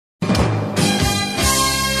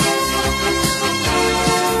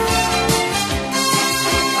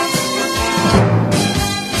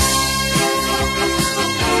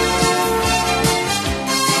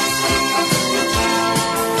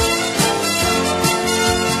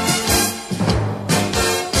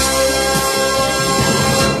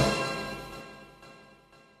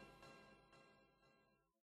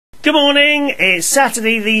Good morning, it's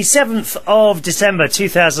Saturday the 7th of December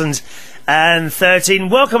 2013.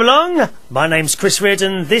 Welcome along, my name's Chris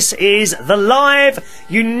Reardon. This is the live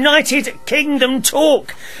United Kingdom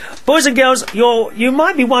talk. Boys and girls, you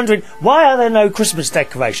might be wondering, why are there no Christmas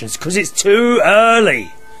decorations? Because it's too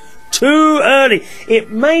early. Too early. It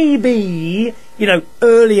may be,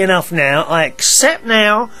 early enough now. I accept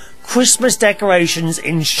now Christmas decorations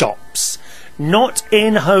in shops, not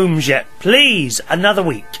in homes yet. Please, another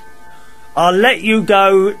week. I'll let you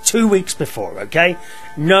go 2 weeks before, okay?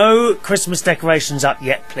 No Christmas decorations up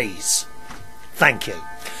yet, please. Thank you.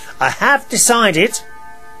 I have decided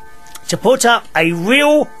to put up a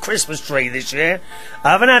real Christmas tree this year.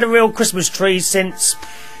 I haven't had a real Christmas tree since,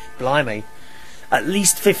 blimey, at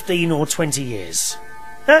least 15 or 20 years.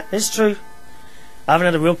 It's true. I haven't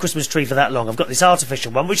had a real Christmas tree for that long. I've got this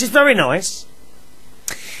artificial one, which is very nice.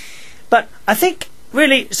 But I think,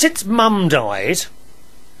 really, since Mum died,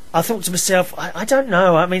 I thought to myself, I don't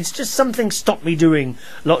know. I mean, it's just something stopped me doing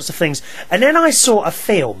lots of things. And then I saw a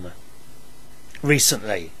film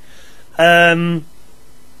recently. Just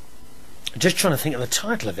trying to think of the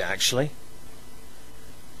title of it, actually.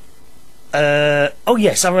 Oh,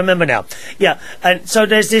 yes, I remember now. Yeah, and so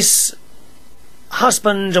there's this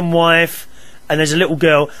husband and wife, and there's a little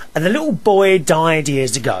girl, and the little boy died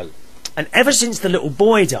years ago. And ever since the little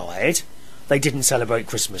boy died, they didn't celebrate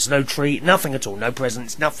Christmas. No tree, nothing at all, no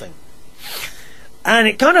presents, nothing. And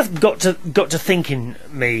it kind of got to thinking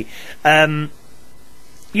me, the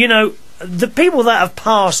people that have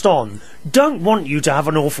passed on don't want you to have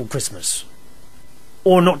an awful Christmas,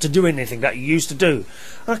 or not to do anything that you used to do.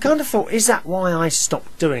 And I kind of thought, is that why I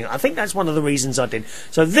stopped doing it? I think that's one of the reasons I did.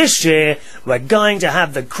 So this year, we're going to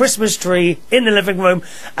have the Christmas tree in the living room,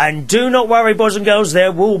 and do not worry, boys and girls,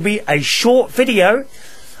 there will be a short video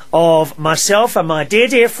of myself and my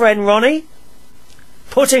dear friend Ronnie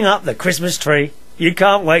putting up the Christmas tree. You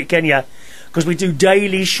can't wait, can you? Because we do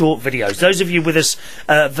daily short videos. Those of you with us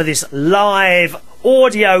for this live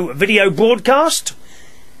audio video broadcast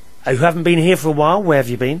who haven't been here for a while, where have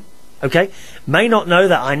you been? Okay, may not know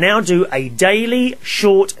that I now do a daily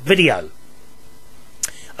short video.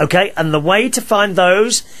 Okay, and the way to find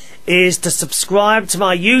those is to subscribe to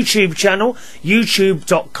my YouTube channel,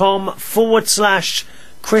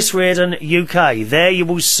 youtube.com/Chris Reardon UK. There you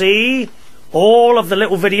will see all of the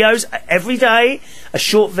little videos every day, a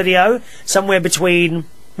short video, somewhere between,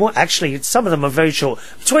 well, actually, some of them are very short,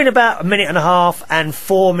 between about 1.5 minutes and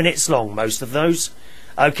 4 minutes long, most of those.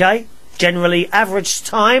 Okay? Generally, average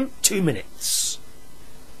time, 2 minutes.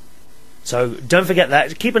 So don't forget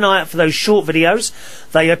that. Keep an eye out for those short videos.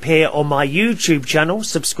 They appear on my YouTube channel.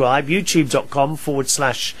 Subscribe,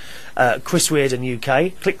 youtube.com/Chris Reardon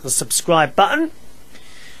UK. Click the subscribe button.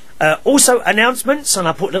 Also announcements, and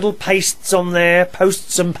I put little pastes on there,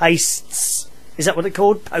 posts and pastes. Is that what they're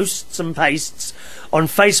called? Posts and pastes on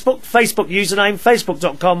Facebook. Facebook username,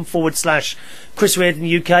 facebook.com/Chris Reardon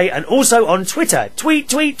UK, and also on Twitter. Tweet,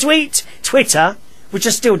 Twitter, which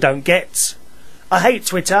I still don't get. I hate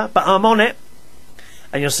Twitter, but I'm on it.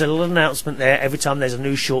 And you'll see a little announcement there every time there's a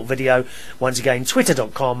new short video. Once again,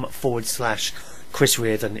 twitter.com/Chris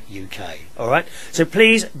Reardon UK. Alright? So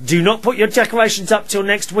please do not put your decorations up till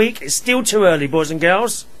next week. It's still too early, boys and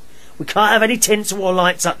girls. We can't have any tints or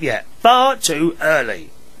lights up yet. Far too early.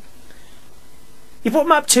 You put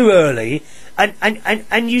them up too early, and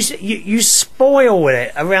you spoil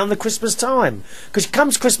it around the Christmas time. Because it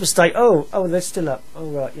comes Christmas Day, oh, they're still up. Oh,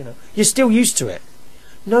 right, You're still used to it.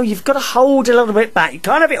 No, you've got to hold a little bit back. You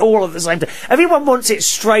can't have it all at the same time. Everyone wants it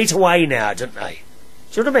straight away now, don't they?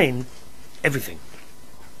 Do you know what I mean? Everything.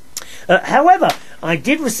 However, I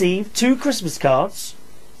did receive 2 Christmas cards.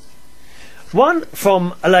 One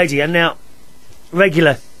from a lady, and now,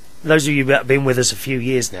 regular, those of you that have been with us a few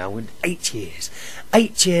years now, 8 years.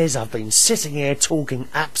 8 years I've been sitting here talking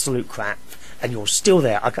absolute crap, and you're still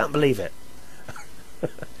there. I can't believe it.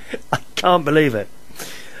 I can't believe it.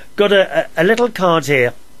 Got a little card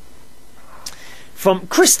here from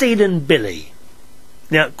Christine and Billy.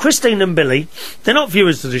 Now, Christine and Billy, they're not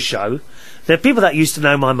viewers to the show. They're people that used to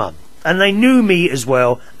know my mum. And they knew me as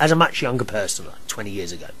well as a much younger person, like 20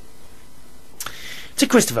 years ago. To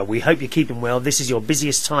Christopher, we hope you're keeping well. This is your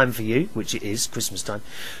busiest time for you, which it is, Christmas time.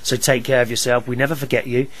 So take care of yourself. We never forget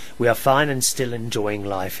you. We are fine and still enjoying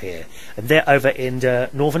life here. And they're over in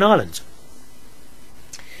Northern Ireland.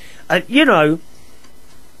 And,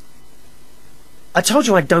 I told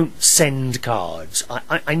you I don't send cards.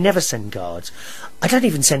 I never send cards. I don't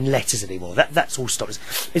even send letters anymore. That's all stopped.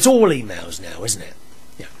 It's all emails now, isn't it?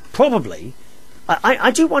 Yeah. Probably.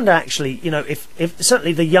 I do wonder, actually, if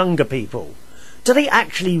certainly the younger people Do they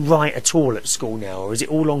actually write at all at school now, or is it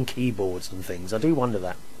all on keyboards and things? I do wonder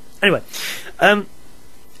that. Anyway, and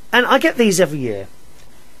I get these every year.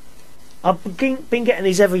 I've been getting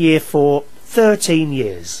these every year for 13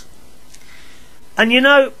 years. And you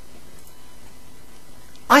know,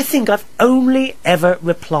 I think I've only ever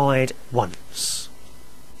replied once.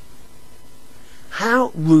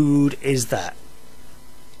 How rude is that?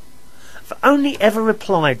 I've only ever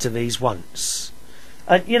replied to these once.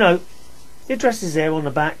 And you know, the address is there on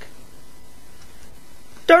the back.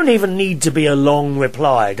 Don't even need to be a long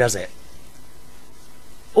reply, does it?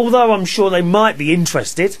 Although I'm sure they might be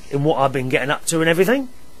interested in what I've been getting up to and everything.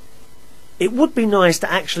 It would be nice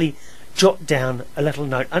to actually jot down a little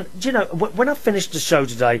note. And do you know, when I finish the show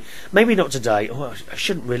today, maybe not today, oh, I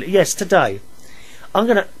shouldn't really, yes, today, I'm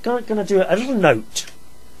gonna do a little note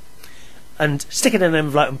and stick it in an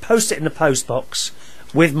envelope and post it in the post box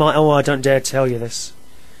with my, oh, I don't dare tell you this,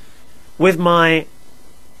 with my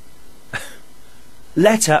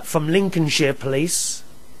letter from Lincolnshire Police.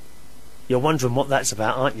 You're wondering what that's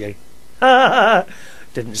about, aren't you?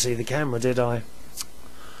 Didn't see the camera, did I?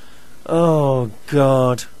 Oh,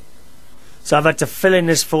 God. So I've had to fill in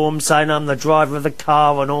this form saying I'm the driver of the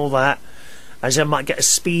car and all that. And so I might get a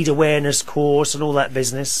speed awareness course and all that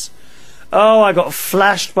business. Oh, I got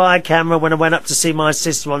flashed by a camera when I went up to see my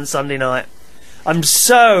sister on Sunday night. I'm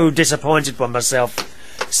so disappointed with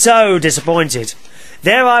myself. So disappointed.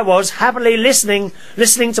 There I was, happily listening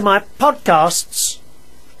to my podcasts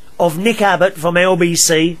of Nick Abbott from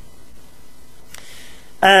LBC,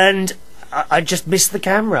 and I just missed the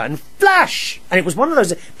camera and flash, and it was one of those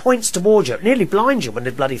that points towards you, it nearly blinds you when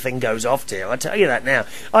the bloody thing goes off, dear. I tell you that now.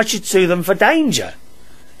 I should sue them for danger,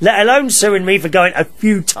 let alone suing me for going a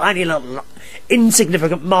few tiny little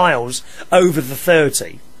insignificant miles over the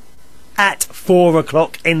 30 at 4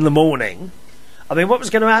 o'clock in the morning. I mean, what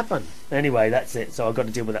was going to happen? Anyway, that's it. So I've got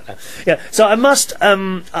to deal with that now. Yeah. So I must.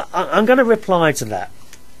 I'm going to reply to that.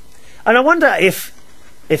 And I wonder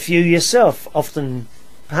if you yourself often,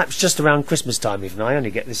 perhaps just around Christmas time even, I only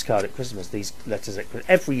get this card at Christmas, these letters at Christmas,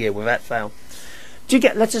 every year without fail. Do you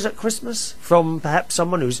get letters at Christmas from perhaps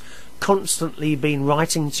someone who's constantly been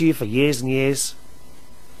writing to you for years and years?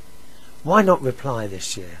 Why not reply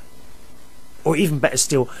this year? Or even better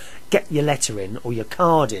still, get your letter in or your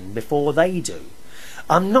card in before they do.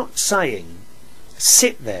 I'm not saying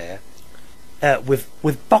sit there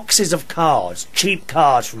with boxes of cards, cheap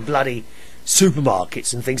cards from bloody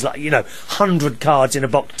supermarkets and things like, you know, 100 cards in a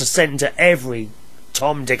box to send to every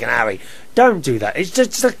Tom, Dick and Harry. Don't do that. It's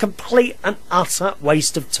just a complete and utter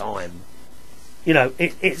waste of time. You know,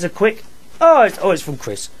 it's a quick, it's from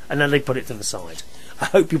Chris, and then they put it to the side. I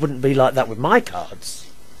hope you wouldn't be like that with my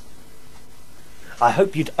cards. I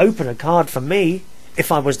hope you'd open a card from me if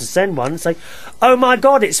I was to send one and say, oh my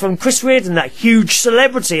God, it's from Chris Reardon, that huge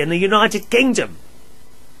celebrity in the United Kingdom.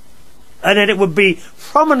 And then it would be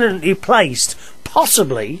prominently placed,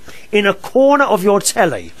 possibly, in a corner of your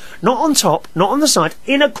telly. Not on top, not on the side,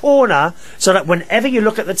 in a corner, so that whenever you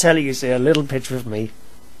look at the telly you see a little picture of me.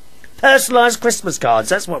 Personalised Christmas cards,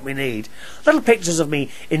 that's what we need. Little pictures of me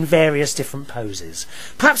in various different poses.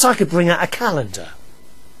 Perhaps I could bring out a calendar,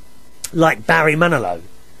 like Barry Manilow.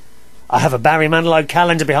 I have a Barry Manilow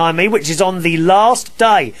calendar behind me, which is on the last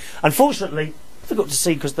day. Unfortunately, I forgot to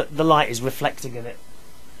see because the light is reflecting in it.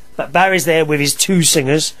 But Barry's there with his two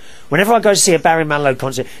singers. Whenever I go to see a Barry Manilow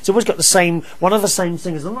concert, it's always got one of the same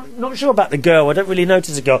singers. I'm not sure about the girl. I don't really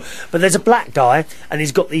notice a girl. But there's a black guy, and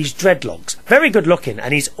he's got these dreadlocks. Very good looking,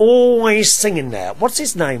 and he's always singing there. What's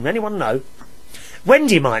his name? Anyone know?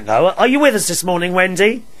 Wendy might know. Are you with us this morning,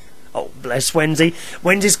 Wendy? Oh, bless Wendy.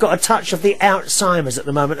 Wendy's got a touch of the Alzheimer's at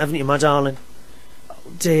the moment, haven't you, my darling? Oh,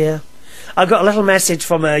 dear. I got a little message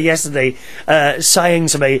from her yesterday saying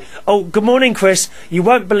to me, oh, good morning, Chris. You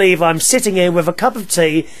won't believe I'm sitting here with a cup of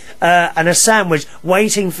tea and a sandwich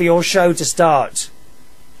waiting for your show to start.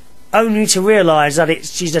 Only to realise that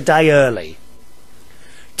she's a day early.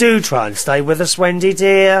 Do try and stay with us, Wendy,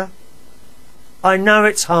 dear. I know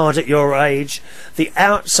it's hard at your age. The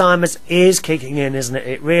Alzheimer's is kicking in, isn't it?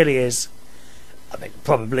 It really is. I mean,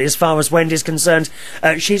 probably as far as Wendy's concerned,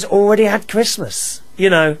 she's already had Christmas, you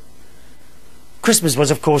know. Christmas was,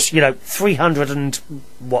 of course,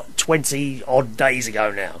 320 odd days ago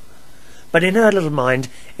now. But in her little mind,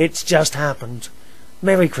 it's just happened.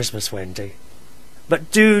 Merry Christmas, Wendy. But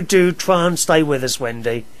do try and stay with us,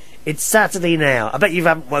 Wendy. It's Saturday now. I bet you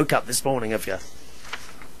haven't woke up this morning, have you?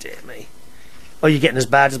 Dear me. Oh, you're getting as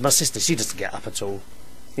bad as my sister. She doesn't get up at all.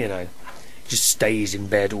 You know, just stays in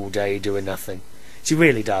bed all day doing nothing. She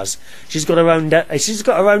really does. She's got her own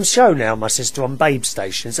show now, my sister, on Babe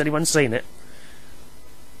Station. Has anyone seen it?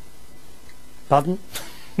 Pardon?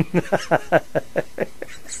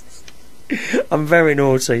 I'm very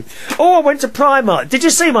naughty. Oh, I went to Primark. Did you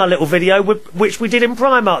see my little video which we did in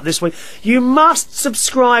Primark this week? You must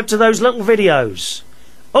subscribe to those little videos.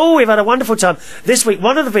 Oh, we've had a wonderful time. This week,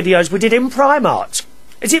 one of the videos we did in Primark.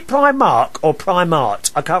 Is it Primark or Primart?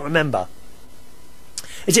 I can't remember.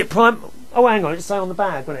 Is it Oh, hang on. It's say on the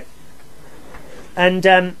bag, wasn't it? And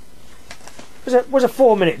it was a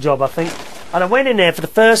 4-minute job, I think. And I went in there for the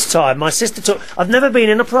first time. My sister took... I've never been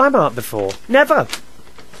in a Primark before. Never.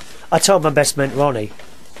 I told my best mate, Ronnie,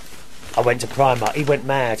 I went to Primark. He went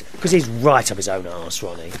mad. Because he's right up his own arse,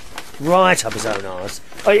 Ronnie. Right up his own arse.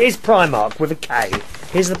 Oh, it is Primark with a K.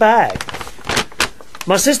 Here's the bag.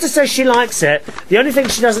 My sister says she likes it. The only thing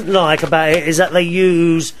she doesn't like about it is that they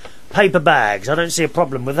use paper bags. I don't see a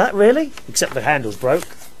problem with that, really. Except the handle's broke.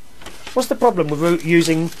 What's the problem with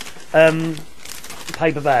using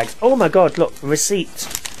paper bags? Oh my God, look, receipt.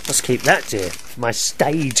 Must keep that, dear. For my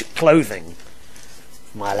stage clothing.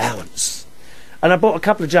 My allowance. And I bought a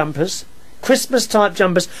couple of jumpers, Christmas type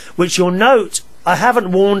jumpers, which you'll note I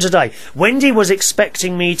haven't worn today. Wendy was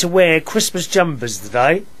expecting me to wear Christmas jumpers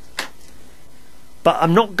today, but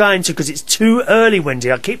I'm not going to because it's too early,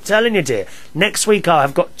 Wendy. I keep telling you, dear. Next week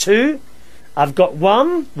I've got two. I've got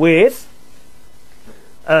one with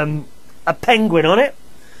a penguin on it,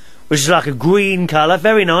 which is like a green colour,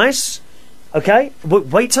 very nice. Okay,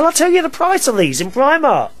 wait till I tell you the price of these in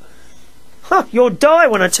Primark. Huh, you'll die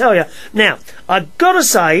when I tell you. Now, I've got to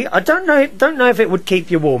say, I don't know if it would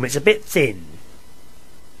keep you warm. It's a bit thin.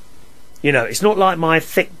 You know, it's not like my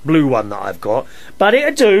thick blue one that I've got, but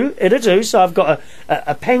it'll do. So I've got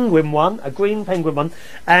a penguin one, a green penguin one,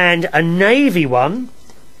 and a navy one,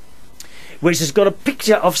 which has got a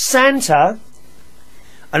picture of Santa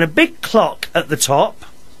and a big clock at the top,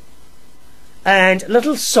 and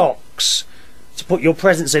little socks to put your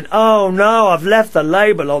presents in. Oh no, I've left the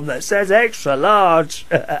label on that says extra large.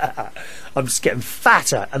 I'm just getting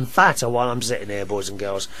fatter and fatter while I'm sitting here, boys and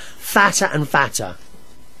girls. Fatter and fatter.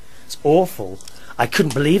 It's awful. I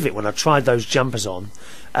couldn't believe it when I tried those jumpers on.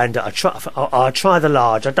 And I'll try the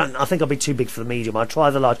large. I think I'll be too big for the medium. I'll try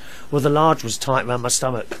the large. Well, the large was tight around my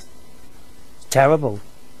stomach. Terrible.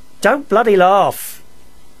 Don't bloody laugh.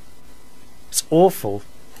 It's awful.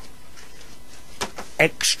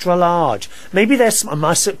 Extra large. Maybe they're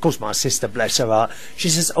of course my sister, bless her heart, she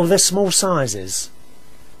says, oh, they're small sizes.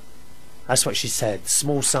 That's what she said,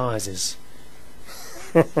 small sizes.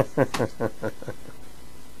 Got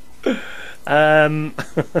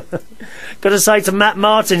to say to Matt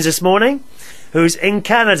Martins this morning, who's in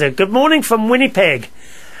Canada, good morning from Winnipeg,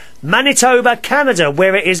 Manitoba, Canada,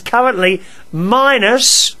 where it is currently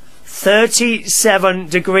minus 37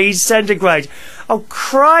 degrees centigrade. Oh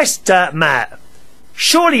Christ, Matt,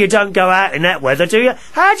 surely you don't go out in that weather, do you?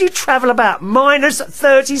 How do you travel about minus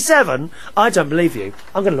 37? I don't believe you.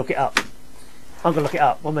 I'm going to look it up.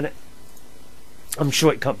 1 minute. I'm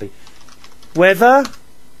sure it can't be. Weather,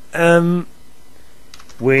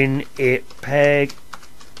 Winnipeg,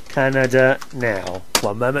 Canada now.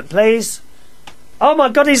 1 moment, please. Oh my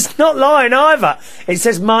God, he's not lying either. It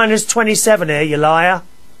says minus 27 here, you liar.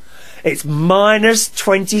 It's minus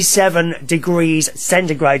 27 degrees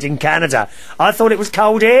centigrade in Canada. I thought it was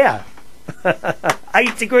cold here.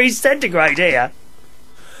 8 degrees centigrade here.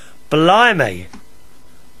 Blimey.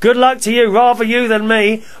 Good luck to you, rather you than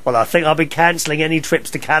me. Well, I think I'll be cancelling any trips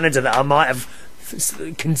to Canada that I might have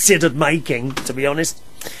considered making, to be honest.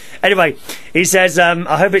 Anyway, he says,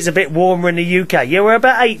 I hope it's a bit warmer in the UK. Yeah, we're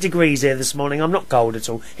about 8 degrees here this morning. I'm not cold at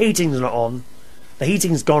all. Heating's not on. The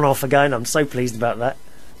heating's gone off again. I'm so pleased about that.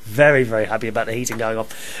 Very, very happy about the heating going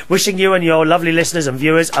off. Wishing you and your lovely listeners and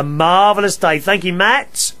viewers a marvellous day. Thank you,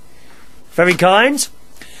 Matt. Very kind.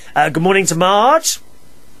 Good morning to Marge,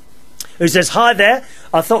 who says, hi there.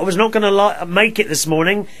 I thought I was not going to make it this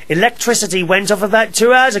morning. Electricity went off about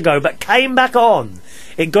 2 hours ago, but came back on.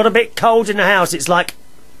 It got a bit cold in the house. It's like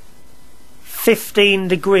 15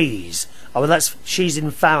 degrees. Oh, well, she's in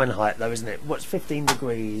Fahrenheit, though, isn't it? What's 15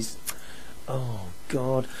 degrees? Oh,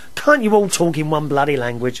 God. Can't you all talk in one bloody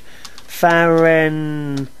language?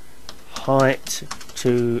 Fahrenheit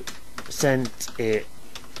to centigrade.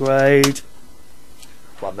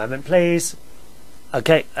 1 moment, please.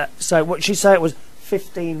 Okay, so what she said it was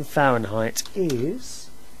 15 Fahrenheit is...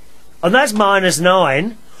 And that's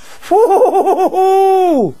 -9.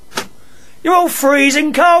 Woo! You're all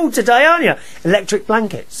freezing cold today, aren't you? Electric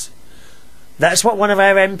blankets. That's what one of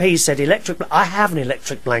our MPs said. I have an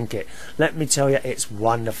electric blanket. Let me tell you, it's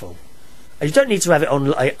wonderful. And you don't need to have it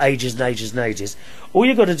on ages and ages and ages. All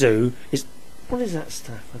you've got to do is... What is that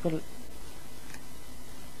stuff? I've got to...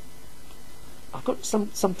 I've got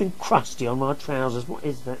something crusty on my trousers. What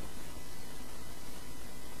is that?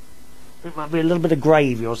 It might be a little bit of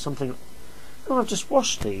gravy or something. Oh, I've just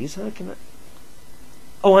washed these. How can I...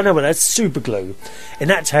 Oh, I know what that's super glue. And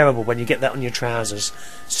that's terrible when you get that on your trousers.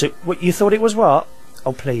 So, what, you thought it was what?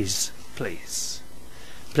 Oh, please. Please.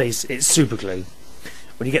 Please, it's super glue.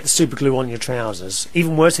 When you get the super glue on your trousers.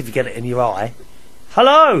 Even worse if you get it in your eye.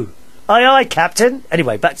 Hello! Aye, aye, Captain.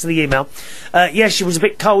 Anyway, back to the email. Yes, she was a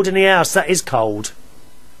bit cold in the house. That is cold.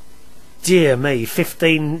 Dear me,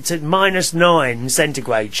 15 to -9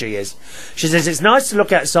 centigrade she is. She says, it's nice to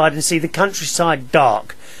look outside and see the countryside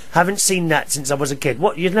dark. Haven't seen that since I was a kid.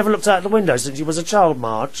 What, you've never looked out the window since you was a child,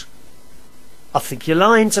 Marc? I think you're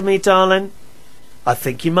lying to me, darling. I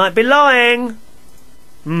think you might be lying.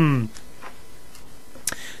 So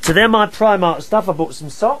they're my Primark stuff. I bought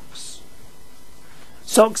some socks.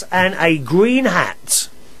 Socks and a green hat.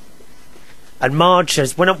 And Marge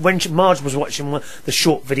says, when Marge was watching the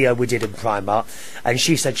short video we did in Primark, and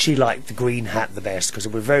she said she liked the green hat the best because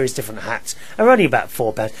there were various different hats. They're only about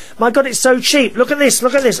 £4. My God, it's so cheap. Look at this,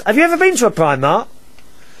 look at this. Have you ever been to a Primark?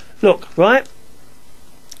 Look, right?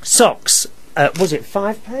 Socks. Was it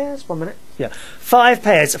 5 pairs? 1 minute. Yeah. 5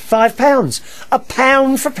 pairs, £5.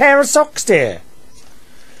 £1 for a pair of socks, dear.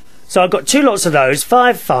 So I got 2 lots of those,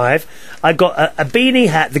 5. I got a beanie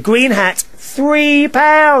hat, the green hat, £3.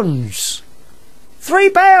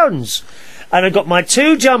 £3. And I got my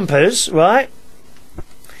 2 jumpers, right?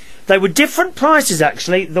 They were different prices,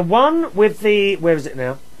 actually. The one with the... Where is it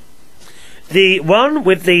now? The one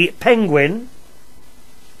with the penguin.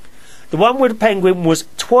 The one with the penguin was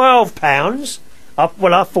 £12.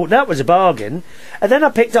 Well, I thought that was a bargain. And then I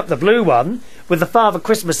picked up the blue one with the Father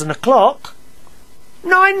Christmas and a clock.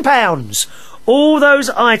 £9. All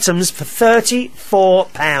those items for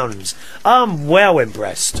 £34. I'm well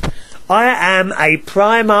impressed. I am a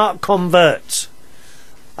Primark convert.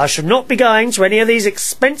 I should not be going to any of these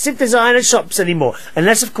expensive designer shops anymore,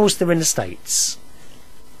 unless of course they're in the States,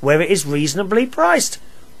 where it is reasonably priced.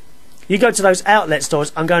 You go to those outlet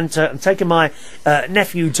stores. I'm taking my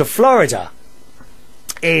nephew to Florida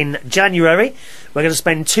in January. We're going to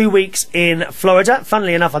spend 2 weeks in Florida.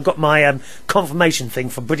 Funnily enough, I got my confirmation thing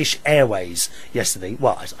for British Airways yesterday.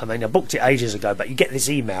 Well, I mean, I booked it ages ago, but you get this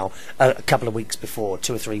email a couple of weeks before,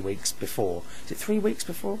 2 or 3 weeks before. Is it 3 weeks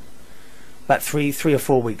before? About three or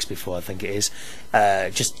 4 weeks before, I think it is.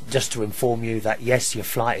 Just to inform you that, yes, your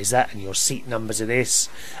flight is that, and your seat numbers are this.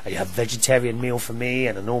 And you have a vegetarian meal for me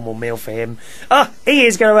and a normal meal for him. Ah, he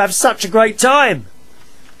is going to have such a great time.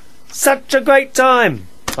 Such a great time.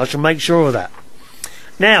 I shall make sure of that.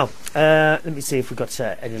 Now, let me see if we've got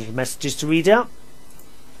any little messages to read out.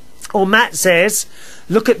 Oh, Matt says,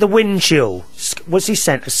 look at the wind chill. What's he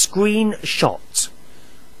sent? A screenshot.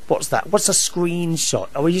 What's that? What's a screenshot?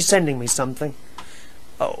 Oh, are you sending me something?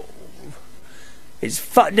 Oh, it's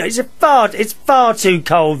far too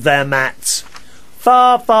cold there, Matt.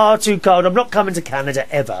 Far too cold. I'm not coming to Canada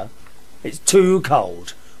ever. It's too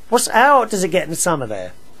cold. How hot does it get in the summer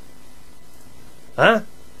there? Huh?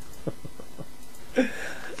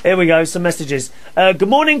 Here we go, some messages. Good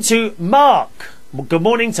morning to Marc. Good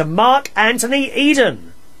morning to Marc Anthony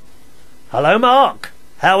Eden. Hello, Marc.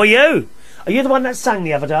 How are you? Are you the one that sang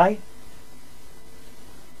the other day?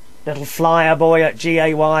 Little flyer boy at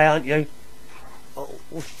GAY, aren't you? Oh.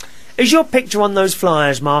 Is your picture on those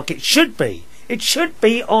flyers, Marc? It should be. It should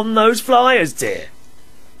be on those flyers, dear.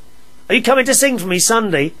 Are you coming to sing for me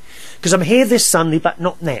Sunday? Because I'm here this Sunday, but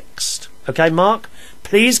not next. Okay, Marc?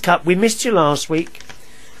 Please cut. We missed you last week.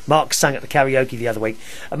 Marc sang at the karaoke the other week.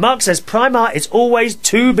 And Marc says, Primark is always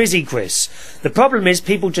too busy, Chris. The problem is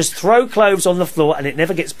people just throw clothes on the floor and it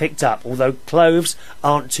never gets picked up, although clothes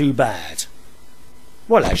aren't too bad.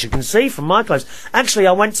 Well, as you can see from my clothes. Actually,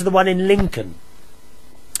 I went to the one in Lincoln,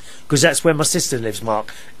 because that's where my sister lives,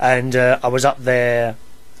 Marc. And I was up there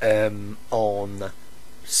on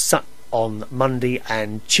Monday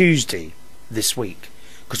and Tuesday this week,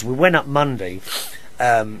 because we went up Monday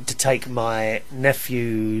to take my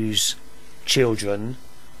nephew's children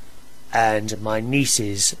and my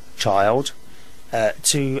niece's child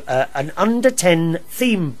to an under 10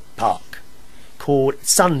 theme park called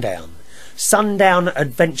Sundown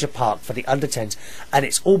Adventure Park for the under 10s, and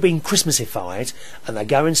it's all been Christmasified, and they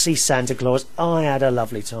go and see Santa Claus. I had a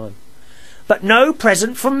lovely time, but no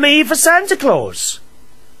present from me for Santa Claus.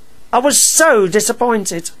 I was so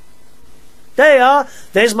disappointed. There you are.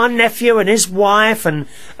 There's my nephew and his wife, and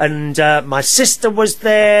my sister was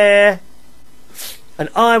there, and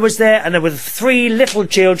I was there, and there were 3 little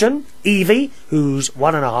children. Evie, who's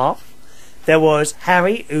 1.5. There was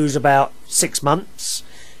Harry, who's about 6 months,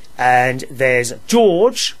 and there's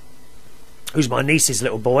George, who's my niece's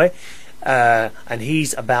little boy, and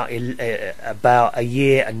he's about a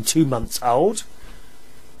year and 2 months old.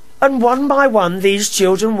 And one by one, these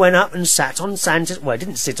children went up and sat on Santa's... Well, they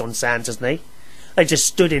didn't sit on Santa's knee. They just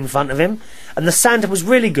stood in front of him. And the Santa was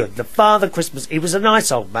really good. The Father Christmas, he was a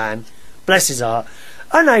nice old man. Bless his heart.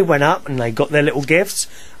 And they went up and they got their little gifts.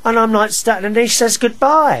 And I'm like, standing there, he says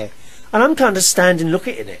goodbye. And I'm kind of standing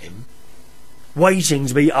looking at him, waiting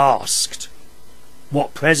to be asked,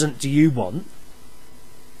 what present do you want?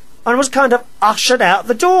 And I was kind of ushered out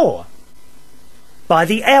the door by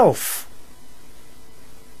the elf.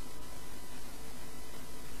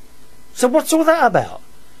 So what's all that about?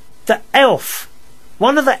 The elf,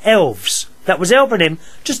 one of the elves that was helping him,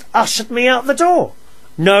 just ushered me out the door.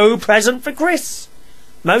 No present for Chris.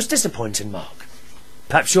 Most disappointing, Mark.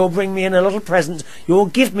 Perhaps you'll bring me in a little present. You'll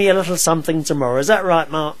give me a little something tomorrow. Is that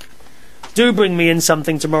right, Mark? Do bring me in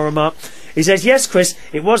something tomorrow, Mark. He says, yes, Chris,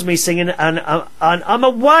 it was me singing, and I'm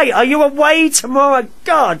away. Are you away tomorrow?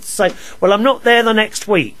 God's sake. Well, I'm not there the next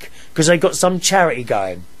week, because they've got some charity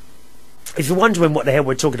going. If you're wondering what the hell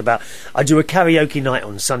we're talking about, I do a karaoke night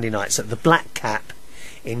on Sunday nights at the Black Cap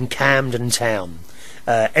in Camden Town.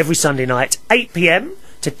 Every Sunday night, 8 p.m.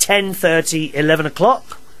 to 10:30, 11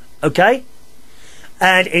 o'clock. Okay?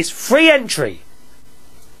 And it's free entry.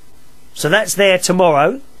 So that's there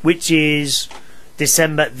tomorrow, which is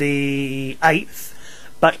December the 8th.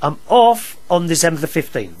 But I'm off on December the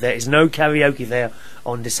 15th. There is no karaoke there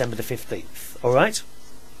on December the 15th. Alright?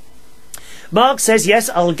 Mark says, yes,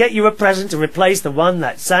 I'll get you a present to replace the one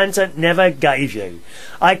that Santa never gave you.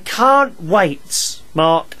 I can't wait,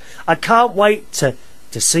 Mark. I can't wait to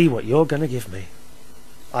see what you're going to give me.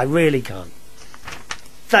 I really can't.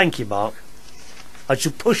 Thank you, Mark. I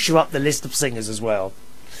should push you up the list of singers as well.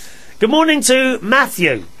 Good morning to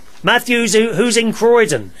Matthew. Matthew's who's in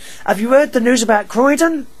Croydon. Have you heard the news about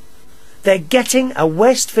Croydon? They're getting a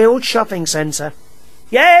Westfields shopping centre.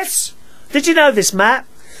 Yes! Did you know this, Matt?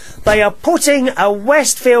 They are putting a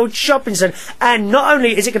Westfields shopping centre, and not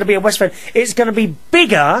only is it going to be a Westfield, it's going to be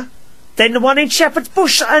bigger than the one in Shepherd's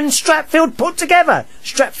Bush and Stratfield put together.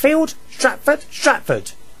 Stratford.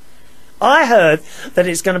 I heard that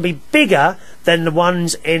it's going to be bigger than the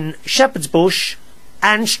ones in Shepherd's Bush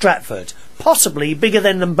and Stratford. Possibly bigger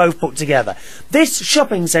than them both put together. This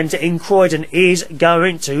shopping centre in Croydon is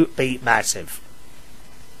going to be massive.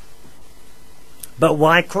 But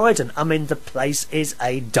why Croydon? I mean, the place is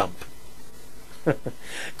a dump.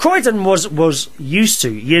 Croydon was used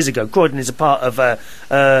to, years ago, Croydon is a part of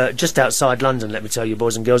just outside London, let me tell you,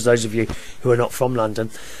 boys and girls, those of you who are not from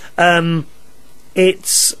London.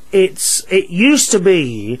 It used to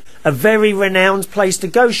be a very renowned place to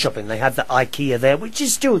go shopping. They had the IKEA there, which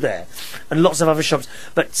is still there, and lots of other shops.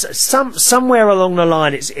 But somewhere along the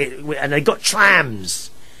line, and they got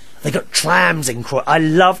trams. They got trams in Croydon. I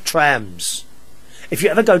love trams. If you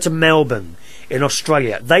ever go to Melbourne in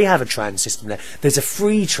Australia, they have a tram system there. There's a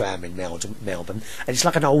free tram in Melbourne, and it's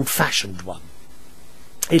like an old-fashioned one.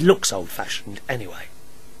 It looks old-fashioned anyway.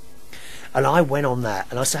 And I went on that,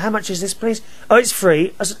 and I said, how much is this, please? Oh, it's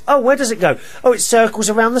free. I said, oh, where does it go? Oh, it circles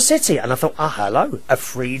around the city. And I thought, oh, hello, a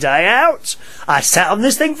free day out. I sat on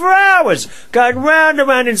this thing for hours, going round and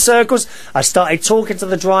round in circles. I started talking to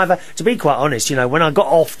the driver. To be quite honest, you know, when I got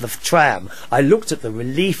off the tram, I looked at the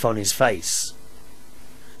relief on his face.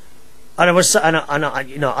 And I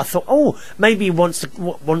thought, oh, maybe he wants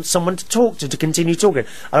someone to talk to continue talking.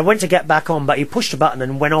 And I went to get back on, but he pushed a button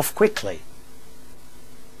and went off quickly.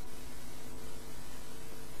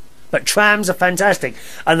 But trams are fantastic,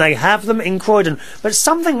 and they have them in Croydon. But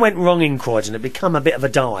something went wrong in Croydon. It became a bit of a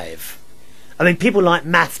dive. I mean, people like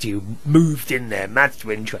Matthew moved in there.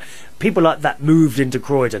 People like that moved into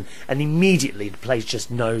Croydon, and immediately the place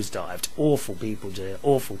just nosedived. Awful people, dear.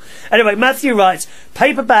 Awful. Anyway, Matthew writes,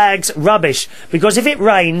 paper bags, rubbish, because if it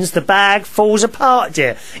rains, the bag falls apart,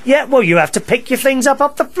 dear. Yeah, well, you have to pick your things up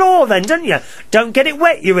off the floor then, don't you? Don't get it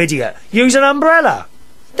wet, you idiot. Use an umbrella.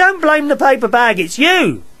 Don't blame the paper bag, it's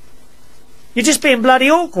you. You're just being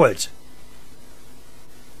bloody awkward.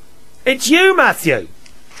 It's you, Matthew.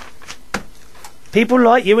 People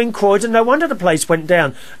like you in Croydon, no wonder the place went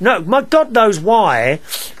down. No, my God knows why,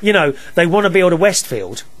 you know, they want to build a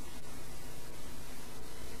Westfield.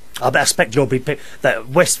 I expect you'll be that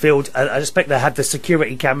Westfield. I expect they have the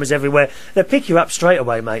security cameras everywhere. They'll pick you up straight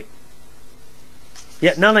away, mate.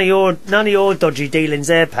 Yeah, none of your dodgy dealings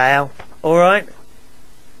there, pal. All right.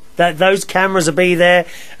 Those cameras will be there,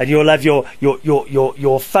 and you'll have your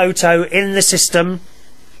photo in the system.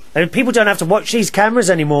 And people don't have to watch these cameras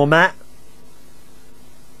anymore, Matt.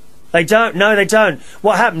 They don't. No, they don't.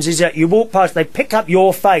 What happens is that you walk past, they pick up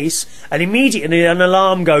your face, and immediately an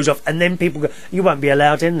alarm goes off, and then people go, you won't be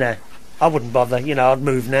allowed in there. I wouldn't bother. You know, I'd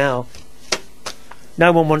move now.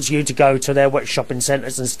 No one wants you to go to their shopping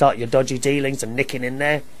centres and start your dodgy dealings and nicking in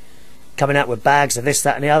there. Coming out with bags of this,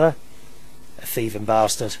 that and the other. A thieving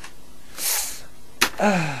bastard.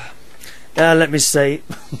 Now, let me see.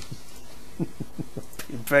 Been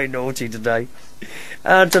very naughty today.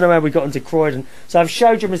 I don't know how we got into Croydon. So I've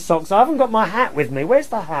showed you my socks. I haven't got my hat with me. Where's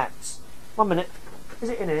the hat? 1 minute. Is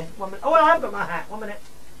it in here? 1 minute. Oh, I have got my hat. 1 minute.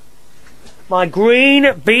 My green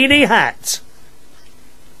beanie hat.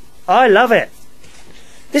 I love it.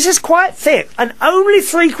 This is quite thick and only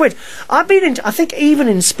 £3. I've been in, I think even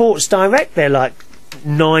in Sports Direct they're like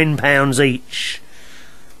 £9 each.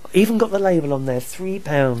 Even got the label on there,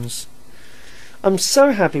 £3. I'm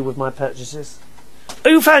so happy with my purchases.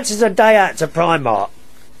 Who fancies a day out to Primark?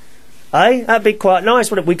 Eh? That'd be quite nice,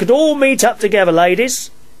 wouldn't it? We could all meet up together,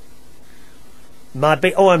 ladies.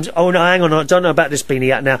 Oh no, hang on, I don't know about this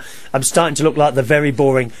beanie hat now. I'm starting to look like the very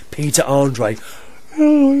boring Peter Andre.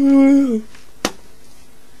 Do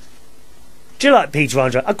you like Peter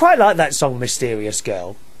Andre? I quite like that song, Mysterious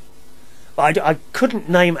Girl. I couldn't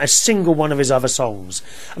name a single one of his other songs.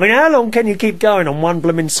 I mean, how long can you keep going on one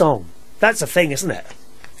blooming song? That's a thing, isn't it?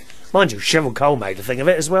 Mind you, Cheryl Cole made a thing of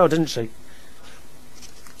it as well, didn't she?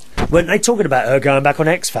 Weren't they talking about her going back on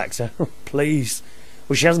X Factor? Please.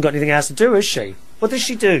 Well, she hasn't got anything else to do, has she? What does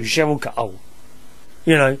she do, Cheryl Cole?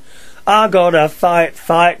 You know, I gotta fight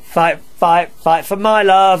for my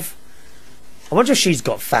love. I wonder if she's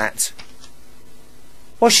got fat.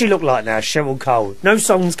 What's she look like now, Cheryl Cole? No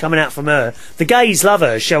songs coming out from her. The gays love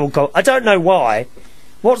her, Cheryl Cole. I don't know why.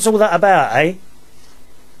 What's all that about, eh?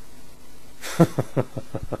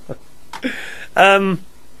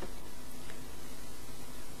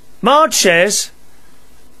 Marc says,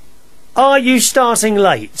 are you starting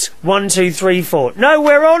late? 1, 2, 3, 4. No,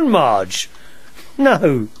 we're on, Marge.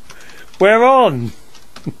 No, we're on.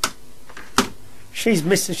 She's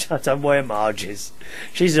missing. Shut up, where Marge is.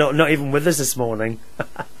 She's not even with us this morning.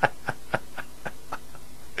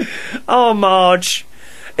 Oh, Marge.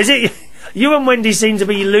 Is it... You and Wendy seem to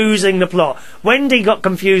be losing the plot. Wendy got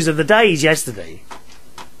confused of the days yesterday.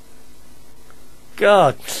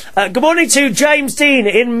 God. Good morning to James Dean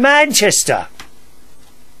in Manchester.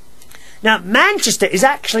 Now, Manchester is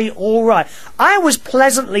actually all right. I was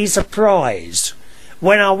pleasantly surprised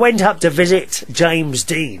when I went up to visit James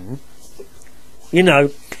Dean, you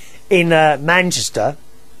know, in Manchester.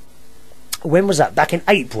 When was that? Back in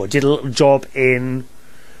April. I did a little job in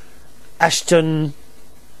Ashton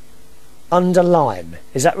under Lyme,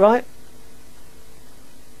 is that right?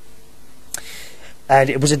 And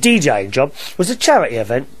it was a DJing job. It was a charity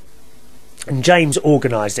event, and James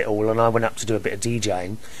organised it all, and I went up to do a bit of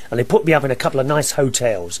DJing, and they put me up in a couple of nice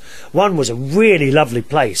hotels. One was a really lovely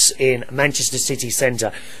place in Manchester city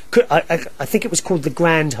centre. I think it was called the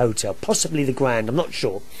Grand Hotel, possibly the Grand, I'm not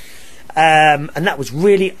sure. And that was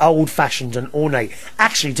really old-fashioned and ornate.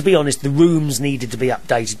 Actually, to be honest, the rooms needed to be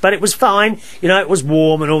updated, but it was fine. You know, it was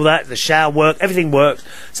warm and all that. The shower worked, everything worked,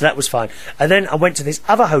 so that was fine. And then I went to this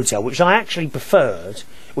other hotel, which I actually preferred,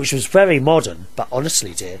 which was very modern. But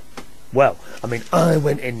honestly, dear, well, I mean, I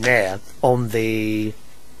went in there on the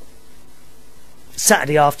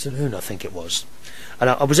Saturday afternoon, I think it was, and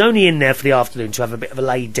I was only in there for the afternoon to have a bit of a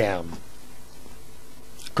lay down,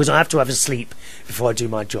 because I have to have a sleep before I do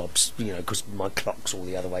my jobs, you know, because my clock's all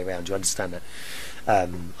the other way around, you understand that?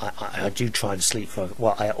 I do try and sleep for,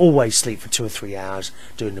 well, I always sleep for 2 or 3 hours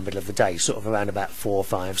during the middle of the day, sort of around about 4,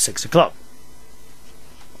 5, 6 o'clock.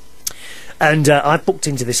 And I booked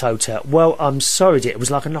into this hotel. Well, I'm sorry, dear, it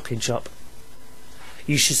was like a knocking shop.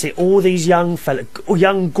 You should see all these young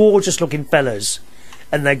gorgeous looking fellas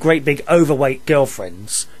and their great big overweight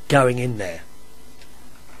girlfriends going in there.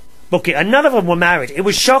 Booking, and none of them were married. It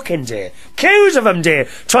was shocking, dear. Queues of them, dear,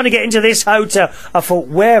 trying to get into this hotel. I thought,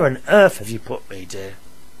 where on earth have you put me, dear?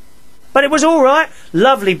 But it was all right.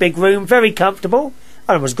 Lovely big room, very comfortable.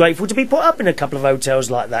 And I was grateful to be put up in a couple of hotels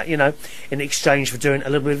like that, you know, in exchange for doing a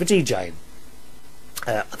little bit of a DJing.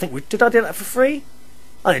 I think did I do that for free?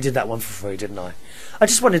 I did that one for free, didn't I? I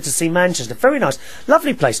just wanted to see Manchester. Very nice.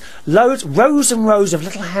 Lovely place. Rows and rows of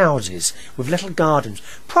little houses with little gardens.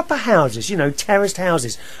 Proper houses, you know, terraced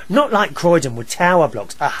houses. Not like Croydon with tower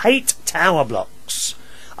blocks. I hate tower blocks.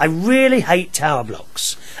 I really hate tower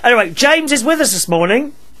blocks. Anyway, James is with us this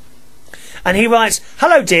morning. And he writes,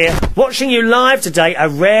 hello, dear. Watching you live today. A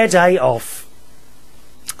rare day off.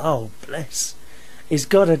 Oh, bless. He's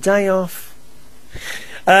got a day off.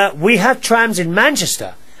 We have trams in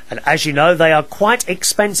Manchester. And as you know, they are quite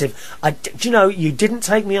expensive. Do you know, you didn't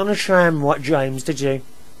take me on a tram, what, James, did you?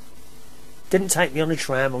 Didn't take me on a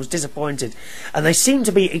tram. I was disappointed. And they seem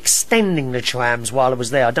to be extending the trams while I was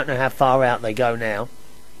there. I don't know how far out they go now.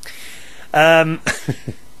 On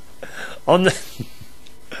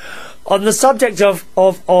the subject of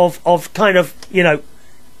kind of, you know,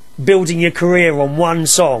 building your career on one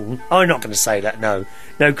song. I'm not going to say that, no,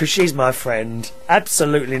 because she's my friend.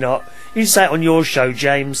 Absolutely not. You say it on your show,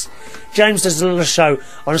 James. James does a little show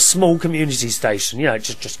on a small community station. You know, it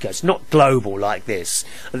just goes, not global like this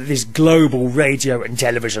global radio and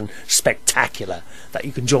television spectacular that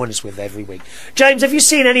you can join us with every week. James, have you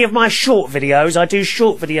seen any of my short videos? I do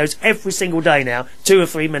short videos every single day now, 2 or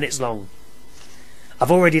 3 minutes long.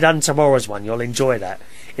 I've already done tomorrow's one. You'll enjoy that.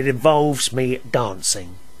 It involves me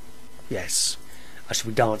dancing. Yes, I shall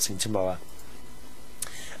be dancing tomorrow.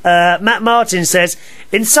 Matt Martin says,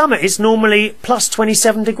 in summer it's normally plus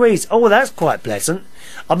 27 degrees. Oh, that's quite pleasant.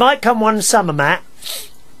 I might come one summer, Matt.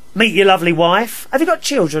 Meet your lovely wife. Have you got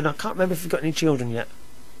children? I can't remember if you've got any children yet.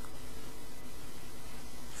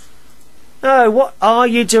 Oh, what are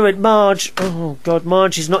you doing, Marge? Oh, God,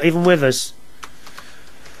 Marge is not even with us.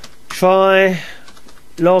 Try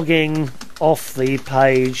logging off the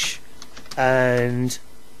page and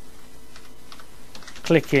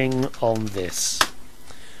clicking on this.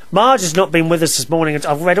 Marge has not been with us this morning.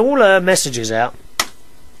 I've read all her messages out.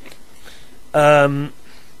 Oh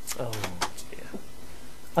dear.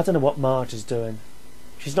 I don't know what Marge is doing.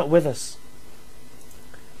 She's not with us.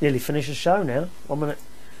 Nearly finished the show now. 1 minute.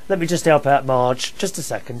 Let me just help out Marge. Just a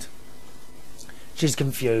second. She's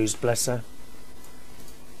confused, bless her.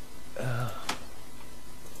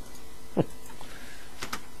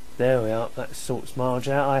 There we are. That sorts Marge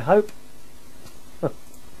out, I hope.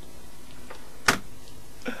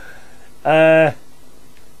 Are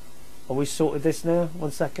we sorted this now?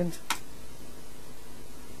 1 second.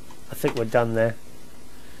 I think we're done there.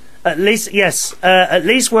 At least, yes. At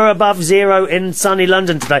least we're above 0 in sunny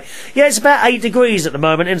London today. Yeah, it's about 8 degrees at the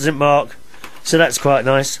moment, isn't it, Mark? So that's quite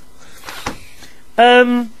nice.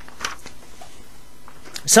 Some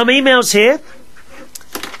emails here.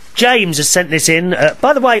 James has sent this in.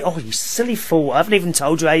 By the way, oh, you silly fool. I haven't even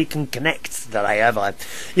told you how you can connect today, have I?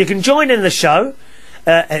 You can join in the show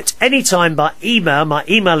at any time by email. My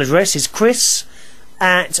email address is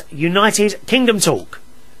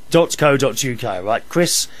chris@unitedkingdomtalk.co.uk. Right,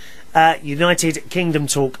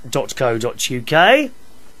 chris@unitedkingdomtalk.co.uk.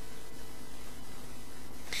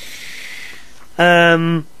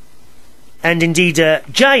 And indeed,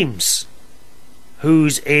 James,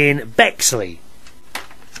 who's in Bexley,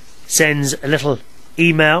 sends a little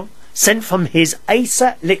email sent from his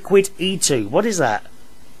Acer Liquid E2. What is that?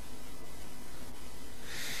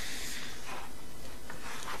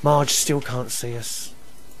 Marge still can't see us.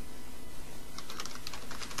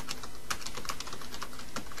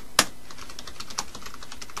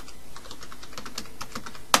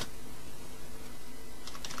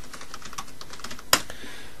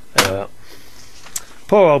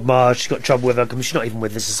 Poor old Marge, she's got trouble with her. She's not even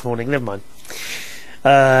with us this morning. Never mind.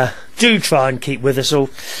 Do try and keep with us all.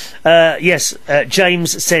 Yes,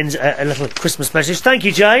 James sends a little Christmas message. Thank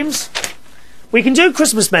you, James. We can do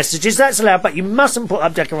Christmas messages, that's allowed, but you mustn't put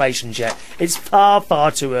up decorations yet. It's far, far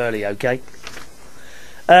too early, okay?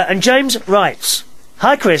 And James writes,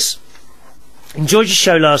 hi, Chris. Enjoyed your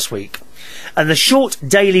show last week. And the short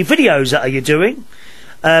daily videos that you're doing.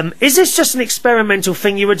 Is this just an experimental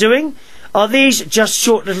thing you were doing? Are these just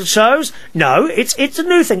short little shows? No, it's a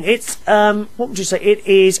new thing. It's, what would you say? It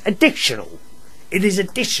is additional. It is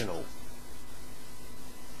additional.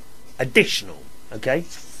 Additional, okay?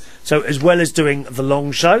 So as well as doing the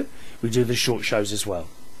long show, we do the short shows as well.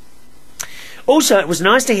 Also, it was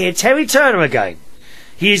nice to hear Terry Turner again.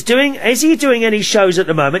 Is he doing any shows at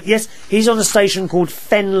the moment? Yes, he's on a station called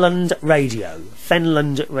Fenland Radio.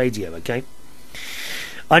 Fenland Radio, okay?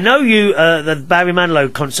 I know you, the Barry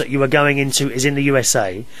Manilow concert you were going into is in the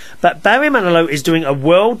USA, but Barry Manilow is doing a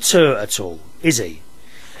world tour at all, is he?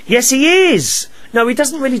 Yes, he is. No, he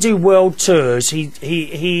doesn't really do world tours.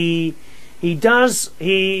 He does.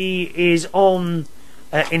 He is on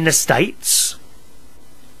in the States.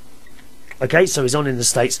 Okay, so he's on in the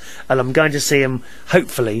States, and I'm going to see him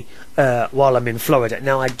hopefully while I'm in Florida.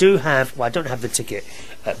 Now I do have. Well, I don't have the ticket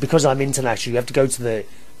because I'm international. You have to go to the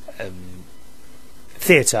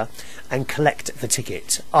theatre and collect the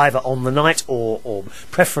ticket either on the night or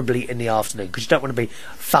preferably in the afternoon, because you don't want to be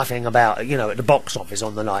faffing about, you know, at the box office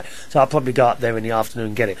on the night. So I'll probably go up there in the afternoon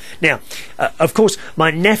and get it. Now, of course, my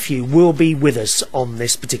nephew will be with us on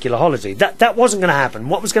this particular holiday. That wasn't going to happen.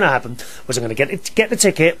 What was going to happen was I'm going to get the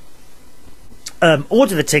ticket,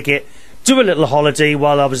 order the ticket, do a little holiday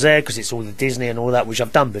while I was there, because it's all the Disney and all that, which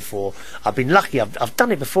I've done before. I've been lucky. I've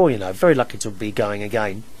done it before, you know. Very lucky to be going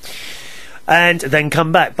again. And then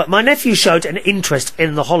come back. But my nephew showed an interest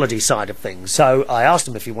in the holiday side of things. So I asked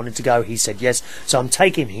him if he wanted to go. He said yes. So I'm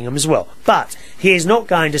taking him as well. But he is not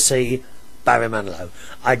going to see Barry Manilow.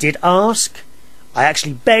 I did ask. I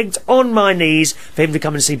actually begged on my knees for him to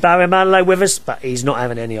come and see Barry Manilow with us, but he's not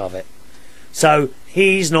having any of it. So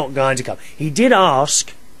he's not going to come. He did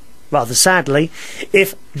ask, rather sadly,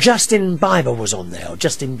 if Justin Bieber was on there. Or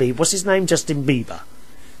Justin Bieber. What's his name? Justin Bieber.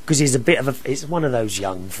 Because he's a bit of a... It's one of those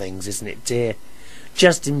young things, isn't it, dear?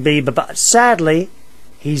 Justin Bieber. But sadly,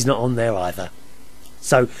 he's not on there either.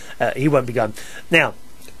 So he won't be going. Now,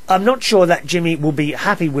 I'm not sure that Jimmy will be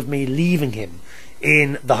happy with me leaving him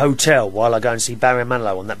in the hotel while I go and see Barry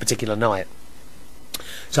Manilow on that particular night.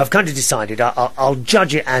 So I've kind of decided I'll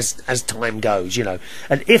judge it as time goes, you know.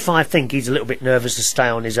 And if I think he's a little bit nervous to stay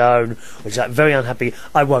on his own, or he's like very unhappy,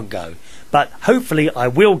 I won't go. But hopefully I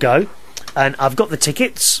will go, and I've got the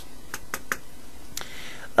tickets.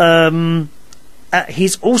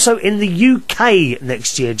 He's also in the UK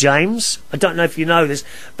next year, James. I don't know if you know this.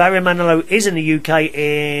 Barry Manilow is in the UK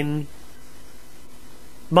in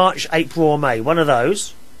March, April or May, one of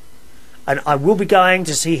those. And I will be going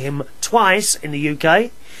to see him twice in the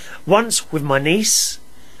UK. Once with my niece,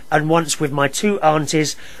 and once with my two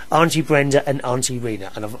aunties, Auntie Brenda and Auntie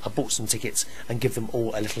Rena. And I bought some tickets and give them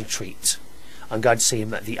all a little treat. I'm going to see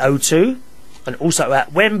him at the O2 and also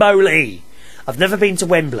at Wembley. I've never been to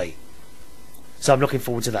Wembley, so I'm looking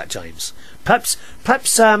forward to that, James. Perhaps,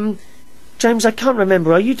 James, I can't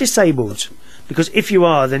remember. Are you disabled? Because if you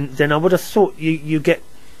are, then I would have thought you get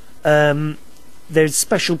there's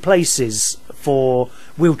special places for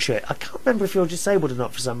wheelchair. I can't remember if you're disabled or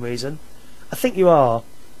not for some reason. I think you are,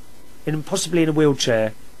 possibly in a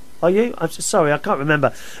wheelchair. Are you? I'm sorry, I can't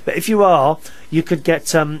remember. But if you are, you could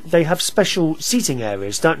get. They have special seating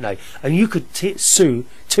areas, don't they? And you could sue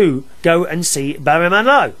to go and see Barry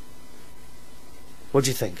Manilow. What do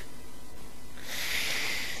you think?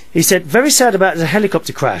 He said, very sad about the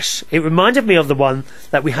helicopter crash. It reminded me of the one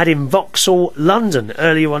that we had in Vauxhall, London,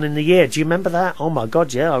 earlier on in the year. Do you remember that? Oh my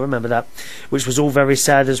God, yeah, I remember that. Which was all very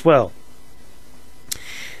sad as well.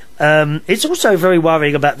 It's also very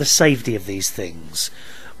worrying about the safety of these things.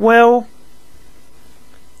 Well,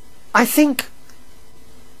 I think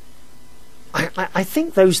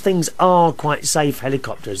those things are quite safe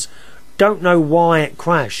helicopters. Don't know why it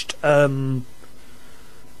crashed.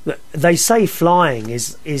 They say flying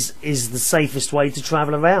is the safest way to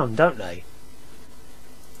travel around, don't they?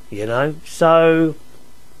 You know, so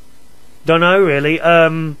don't know really.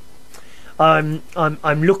 I'm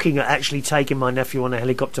looking at actually taking my nephew on a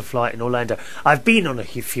helicopter flight in Orlando. I've been on a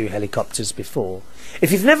few helicopters before.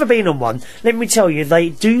 If you've never been on one, let me tell you, they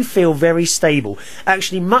do feel very stable.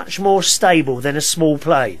 Actually, much more stable than a small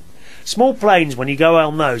plane. Small planes, when you go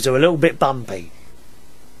on those, are a little bit bumpy.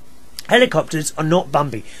 Helicopters are not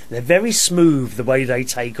bumpy. They're very smooth the way they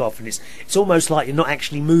take off, and it's almost like you're not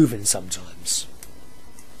actually moving sometimes.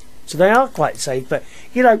 So they are quite safe, but,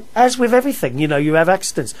 you know, as with everything, you know, you have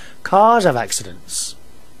accidents. Cars have accidents.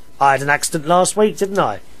 I had an accident last week, didn't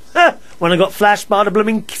I? When I got flashed by the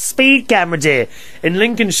blooming speed camera, dear, in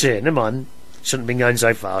Lincolnshire. Never mind. Shouldn't have been going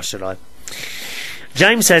so fast, should I?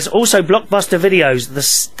 James says, also Blockbuster videos.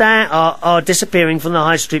 The are disappearing from the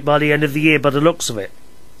high street by the end of the year by the looks of it.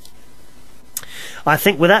 I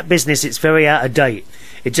think with that business, it's very out of date.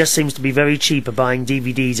 It just seems to be very cheaper buying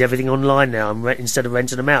DVDs, everything online now, instead of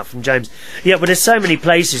renting them out from James. Yeah, but there's so many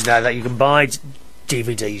places now that you can buy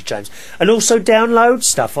DVDs, James. And also download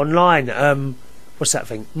stuff online. What's that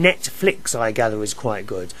thing? Netflix, I gather, is quite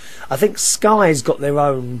good. I think Sky's got their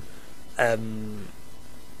own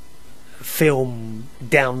film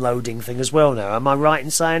downloading thing as well now. Am I right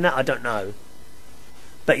in saying that? I don't know.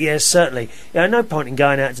 But yes, certainly. You know, no point in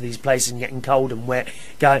going out to these places and getting cold and wet,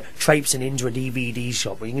 going traipsing into a DVD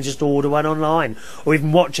shop where you can just order one online or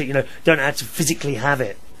even watch it. You know, don't have to physically have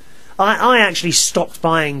it. I actually stopped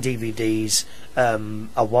buying DVDs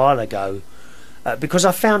a while ago because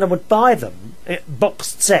I found I would buy them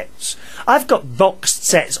boxed sets. I've got boxed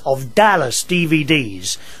sets of Dallas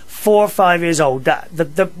DVDs, 4 or 5 years old.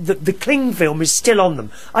 The cling film is still on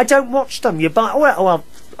them. I don't watch them. You buy. Well,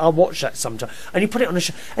 I'll watch that sometime, and you put it on a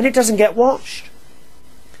show, and it doesn't get watched.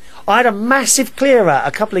 I had a massive clear out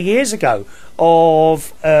a couple of years ago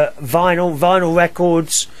of vinyl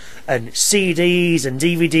records and CDs and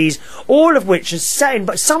DVDs, all of which are sat in,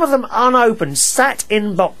 but some of them unopened, sat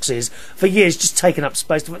in boxes for years, just taking up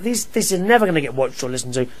space. This is never going to get watched or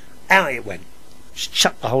listened to. Out it went. Just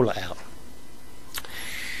chuck the whole lot out.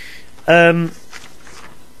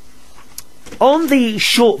 On the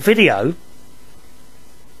short video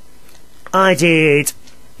I did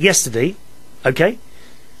yesterday, okay,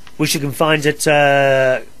 which you can find at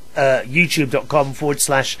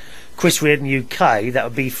youtube.com/Chris Reardon UK. That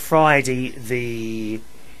would be Friday the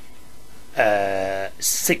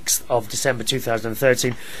 6th of December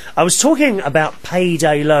 2013. I was talking about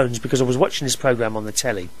payday loans because I was watching this programme on the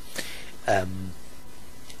telly. And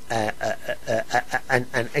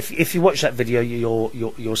if you watch that video,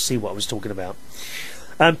 you'll see what I was talking about.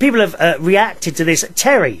 People have reacted to this.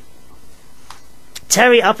 Terry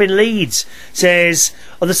up in Leeds says,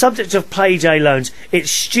 on the subject of payday loans, it's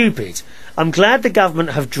stupid. I'm glad the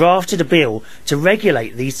government have drafted a bill to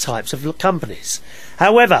regulate these types of companies.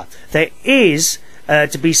 However, there is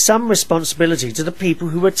to be some responsibility to the people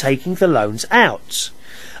who are taking the loans out.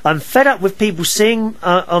 I'm fed up with people seeing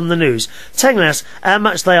on the news telling us how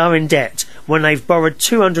much they are in debt when they've borrowed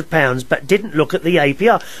 £200 but didn't look at the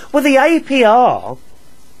APR. Well, the APR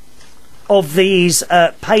of these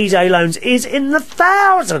payday loans is in the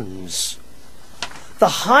thousands. The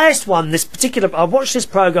highest one, I watched this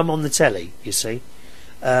programme on the telly, you see.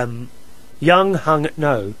 Young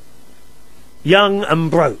and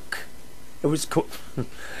Broke. It was called...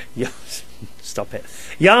 Stop it.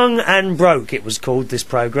 Young and Broke, it was called, this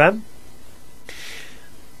programme.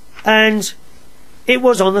 And it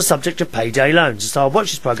was on the subject of payday loans. So I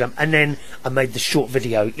watched this programme and then I made the short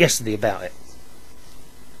video yesterday about it.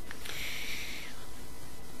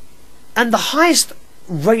 And the highest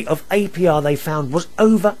rate of APR they found was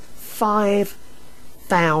over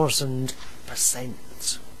 5,000%.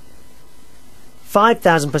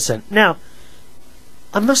 5,000%. Now,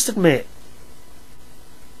 I must admit,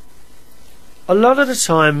 a lot of the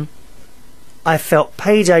time I felt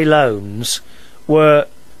payday loans were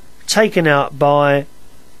taken out by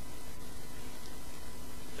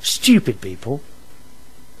stupid people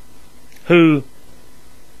who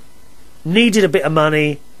needed a bit of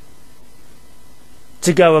money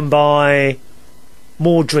to go and buy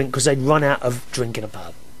more drink because they'd run out of drink in a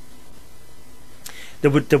pub.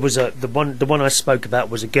 The one I spoke about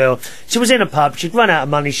was a girl. She was in a pub. She'd run out of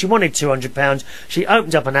money. She wanted £200. She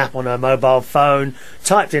opened up an app on her mobile phone,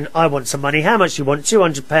 typed in, "I want some money. How much do you want?"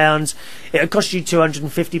 £200. It'll cost you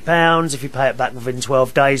 £250 if you pay it back within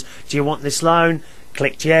 12 days. Do you want this loan?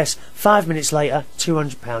 Clicked yes. 5 minutes later,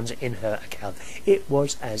 £200 in her account. It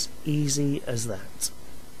was as easy as that.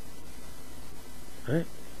 Right?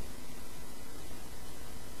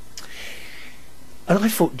 And I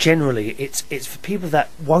thought generally it's for people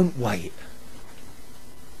that won't wait.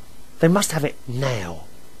 They must have it now.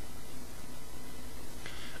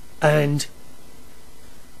 And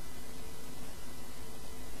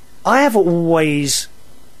I have always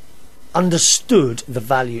understood the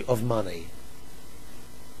value of money.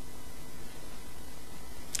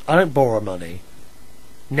 I don't borrow money.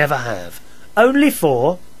 Never have. Only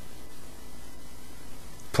for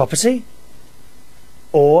property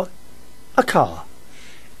or a car.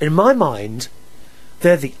 In my mind,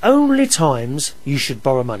 they're the only times you should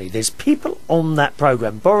borrow money. There's people on that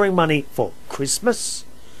programme borrowing money for Christmas,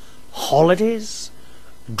 holidays,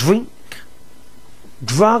 drink,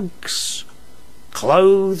 drugs,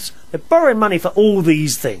 clothes. They're borrowing money for all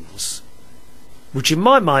these things. Which in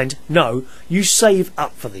my mind, no, you save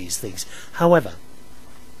up for these things. However,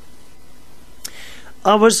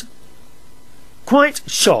 I was quite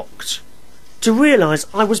shocked to realise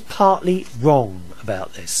I was partly wrong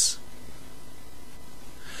about this.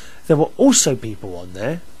 There were also people on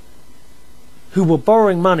there who were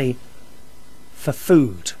borrowing money for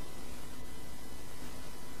food,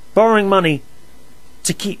 borrowing money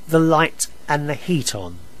to keep the light and the heat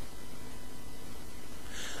on.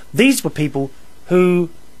 These were people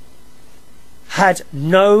who had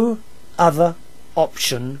no other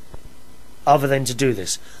option other than to do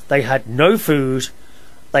this. They had no food,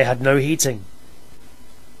 they had no heating.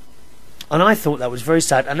 And I thought that was very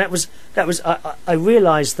sad. And I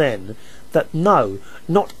realised then that no,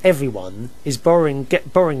 not everyone is borrowing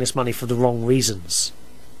this money for the wrong reasons.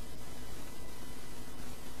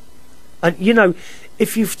 And you know,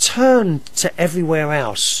 if you've turned to everywhere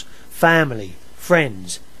else, family,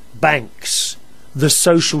 friends, banks, the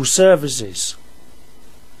social services,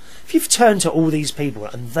 if you've turned to all these people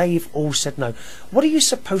and they've all said no, what are you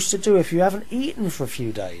supposed to do if you haven't eaten for a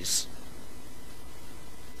few days?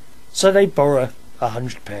 So they borrow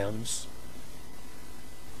 £100.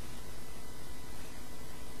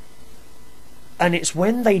 And it's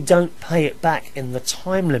when they don't pay it back in the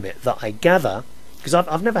time limit that I gather, because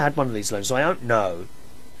I've never had one of these loans, so I don't know.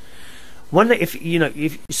 if you know,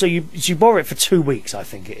 if so, you borrow it for 2 weeks, I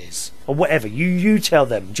think it is, or whatever. You tell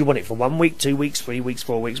them, do you want it for 1 week, 2 weeks, 3 weeks,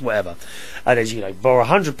 4 weeks, whatever. And as you know, borrow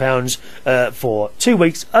 £100 for 2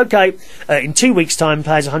 weeks. Okay, in 2 weeks' time,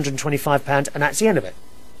 pays £125, and that's the end of it.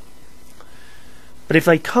 But if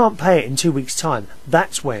they can't pay it in 2 weeks' time,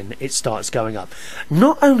 that's when it starts going up.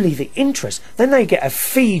 Not only the interest, then they get a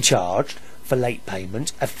fee charged for late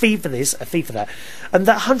payment, a fee for this, a fee for that, and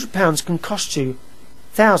that £100 can cost you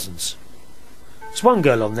thousands. There's one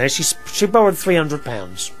girl on there, she borrowed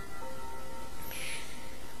 £300,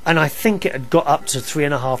 and I think it had got up to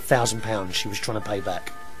 £3,500 she was trying to pay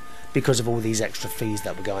back because of all these extra fees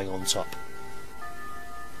that were going on top,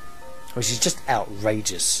 which is just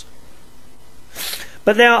outrageous.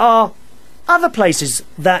 But there are other places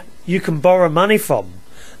that you can borrow money from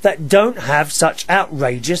that don't have such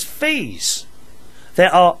outrageous fees.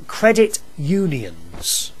 There are credit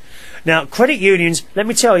unions. Now, credit unions, let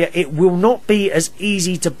me tell you, it will not be as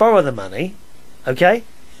easy to borrow the money, okay?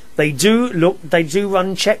 They do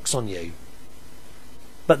run checks on you.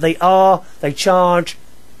 But they charge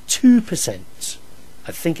 2%.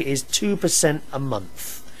 I think it is 2% a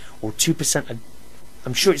month, or 2%,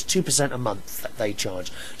 I'm sure it's 2% a month that they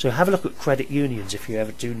charge. So have a look at credit unions if you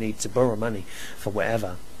ever do need to borrow money for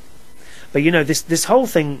whatever. But you know, this whole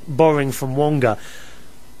thing, borrowing from Wonga,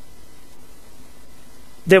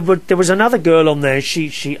 there was another girl on there,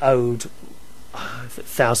 she owed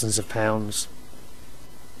thousands of pounds.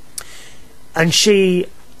 And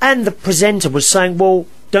the presenter was saying, well,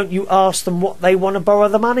 don't you ask them what they want to borrow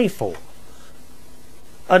the money for?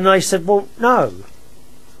 And they said, well, no.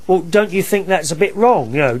 Well, don't you think that's a bit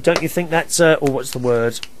wrong? You know, don't you think that's or what's the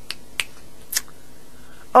word?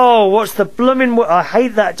 Oh, what's the blooming word? I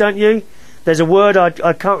hate that, don't you? There's a word,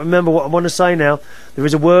 I can't remember what I want to say now. There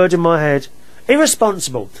is a word in my head.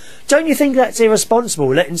 Irresponsible. Don't you think that's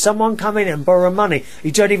irresponsible, letting someone come in and borrow money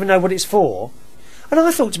you don't even know what it's for? And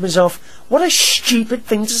I thought to myself, what a stupid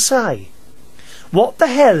thing to say. What the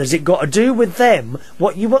hell has it got to do with them,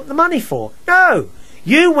 what you want the money for? No!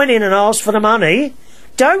 You went in and asked for the money.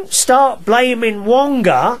 Don't start blaming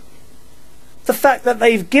Wonga the fact that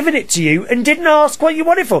they've given it to you and didn't ask what you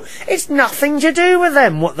want it for. It's nothing to do with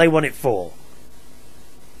them what they want it for.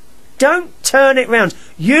 Don't turn it round.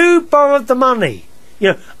 You borrowed the money.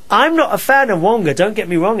 You know, I'm not a fan of Wonga, don't get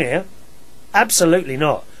me wrong here. Absolutely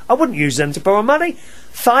not. I wouldn't use them to borrow money.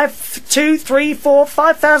 2, 3, 4,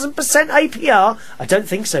 5,000% APR? I don't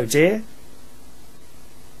think so, dear.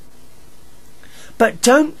 But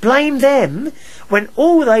don't blame them when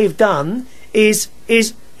all they've done is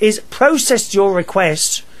processed your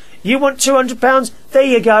request. You want £200? There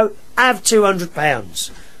you go. Have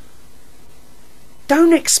 £200.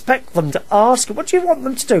 Don't expect them to ask you, what do you want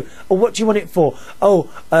them to do, or what do you want it for? Oh,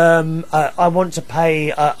 I want to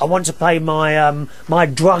pay my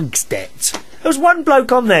drugs debt. There was one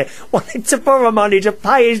bloke on there wanted to borrow money to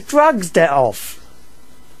pay his drugs debt off.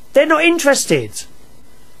 They're not interested.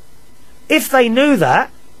 If they knew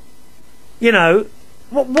that, you know,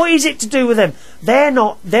 what is it to do with them? They're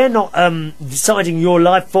not deciding your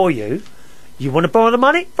life for you. You want to borrow the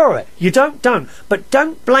money? Borrow it. You don't. But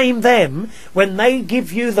don't blame them when they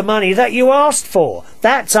give you the money that you asked for.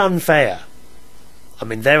 That's unfair. I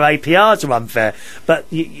mean, their APRs are unfair. But,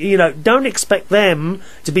 you know, don't expect them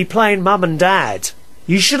to be playing mum and dad.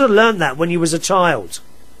 You should have learned that when you was a child.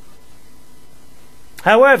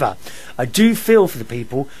 However, I do feel for the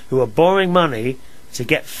people who are borrowing money to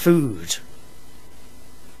get food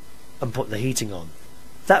and put the heating on.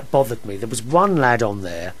 That bothered me. There was one lad on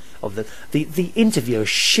there, of the interviewer,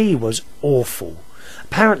 she was awful.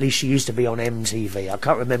 Apparently she used to be on MTV. I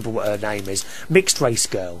can't remember what her name is. Mixed race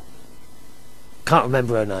girl. Can't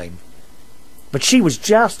remember her name. But she was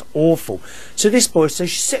just awful. So this boy, so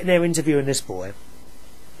she's sitting there interviewing this boy.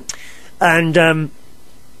 And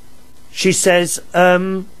she says,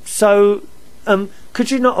 could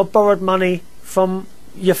you not have borrowed money from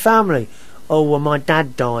your family? Oh, well, my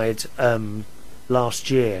dad died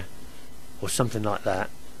last year, or something like that.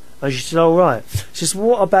 And she said, oh, right. She says,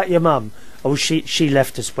 what about your mum? Oh, she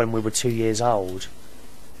left us when we were 2 years old.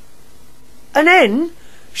 And then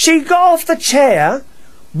she got off the chair,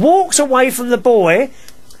 walked away from the boy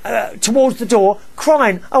towards the door,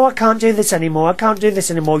 crying, oh, I can't do this anymore, I can't do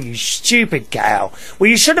this anymore, you stupid cow. Well,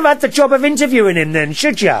 you should have had the job of interviewing him then,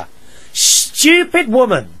 should you? Stupid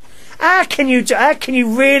woman. How can you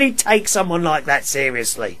really take someone like that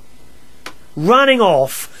seriously? Running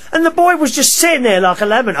off, and the boy was just sitting there like a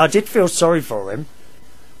lemon. I did feel sorry for him.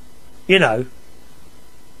 You know.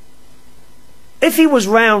 If he was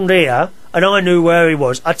round here, and I knew where he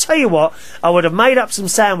was, I tell you what, I would have made up some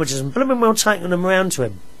sandwiches and blooming well taken them round to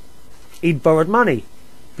him. he'd borrowed money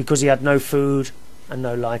because he had no food and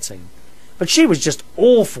no lighting. But she was just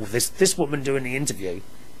awful, this woman doing the interview.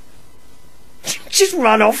 Just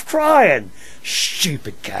run off crying.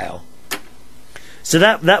 Stupid cow. So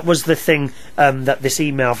that was the thing that this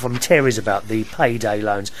email from Terry's about, the payday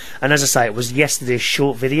loans. And as I say, it was yesterday's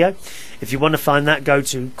short video. If you want to find that, go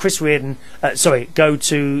to Chris Reardon, go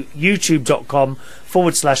to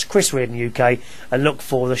youtube.com/Chris Reardon UK and look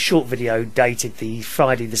for the short video dated the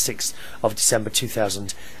Friday the 6th of December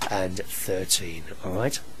 2013.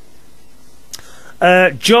 Alright?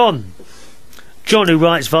 John, who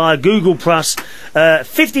writes via Google Plus,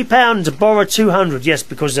 £50 to borrow 200. Yes,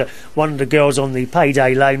 because one of the girls on the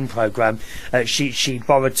payday loan programme, she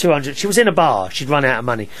borrowed 200. She was in a bar. She'd run out of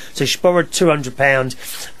money, so she borrowed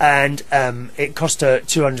 £200, and it cost her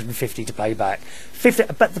 250 to pay back. 50,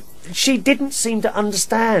 but she didn't seem to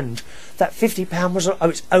understand that £50 was. Oh,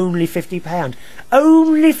 it's only £50.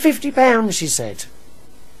 Only £50, she said.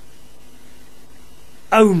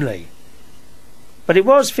 Only. But it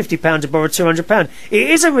was £50 to borrow £200. It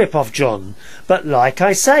is a rip-off, John. But like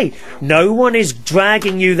I say, no one is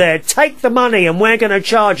dragging you there. Take the money and we're going to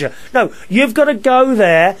charge you. No, you've got to go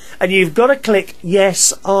there and you've got to click,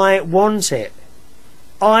 yes, I want it.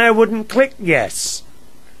 I wouldn't click yes.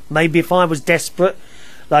 Maybe if I was desperate,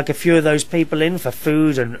 like a few of those people in for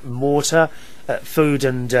food and water, food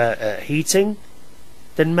and heating,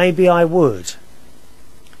 then maybe I would.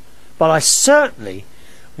 But I certainly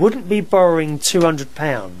wouldn't be borrowing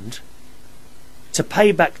 £200 to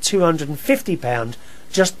pay back £250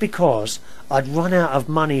 just because I'd run out of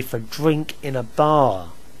money for drink in a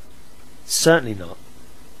bar. Certainly not.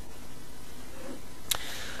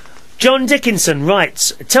 John Dickinson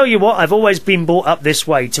writes, tell you what, I've always been brought up this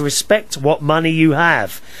way, to respect what money you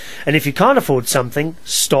have. And if you can't afford something,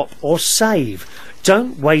 stop or save.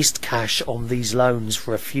 Don't waste cash on these loans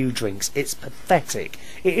for a few drinks. It's pathetic.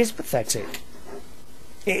 It is pathetic.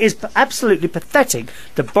 It is absolutely pathetic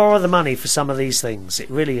to borrow the money for some of these things. It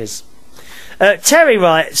really is. Terry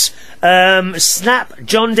writes, snap,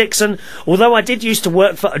 John Dixon, although I did used to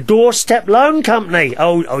work for a doorstep loan company.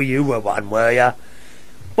 Oh, you were one, were you?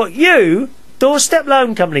 What, you? Doorstep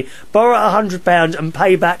loan company. Borrow £100 and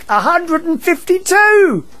pay back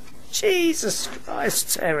 152. Jesus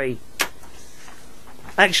Christ, Terry.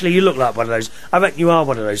 Actually, you look like one of those. I reckon you are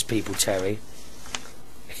one of those people, Terry.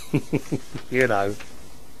 You know.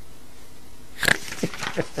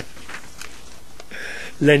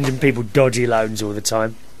 Lending people dodgy loans all the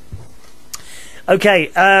time.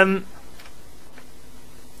 Okay,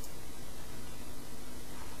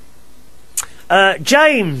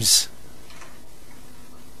 James.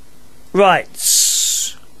 Right.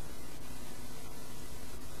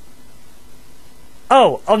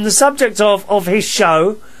 Oh, on the subject of his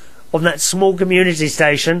show on that small community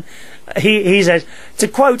station, he says, to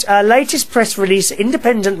quote, our latest press release,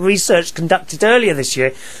 independent research conducted earlier this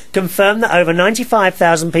year confirmed that over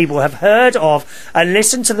 95,000 people have heard of and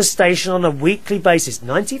listened to the station on a weekly basis.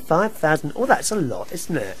 95,000? Oh, that's a lot,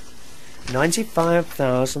 isn't it?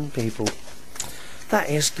 95,000 people. That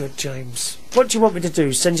is good, James. What do you want me to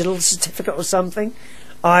do? Send you a little certificate or something?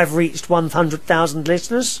 I've reached 100,000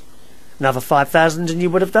 listeners. Another 5,000 and you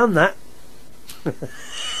would have done that.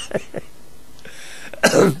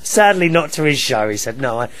 Sadly not to his show, he said.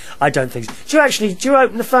 No, I don't think so. Do you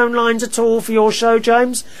open the phone lines at all for your show,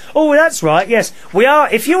 James? Oh, that's right, yes. We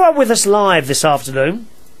are. If you are with us live this afternoon,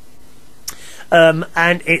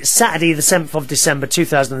 and it's Saturday the 7th of December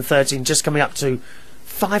 2013, just coming up to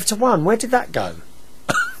 5 to 1. Where did that go?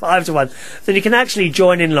 5 to 1. Then you can actually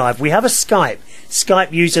join in live. We have a Skype. Skype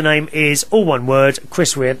username is all one word,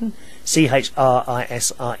 Chris Reardon,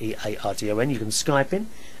 CHRISREARDON. You can Skype in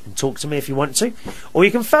and talk to me if you want to, or you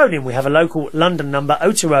can phone in. We have a local London number,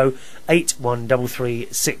 020 8133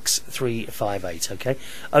 6358. Okay,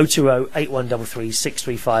 020 8133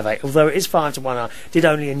 6358. Although it is 5 to 1, I did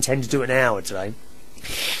only intend to do an hour today.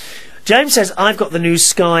 James says, I've got the new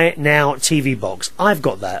Sky Now TV box. I've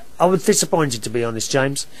got that. I was disappointed, to be honest,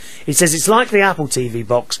 James. He says it's like the Apple TV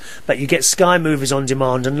box, but you get Sky movies on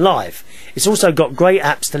demand and live. It's also got great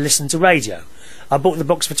apps to listen to radio. I bought the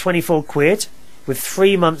box for 24 quid with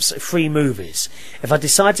 3 months free movies. If I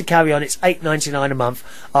decide to carry on, it's £8.99 a month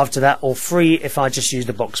after that, or free if I just use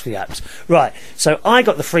the box for the apps. Right, so I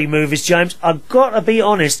got the free movies, James. I've got to be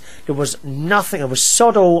honest, there was nothing, there was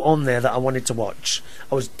sod all on there that I wanted to watch.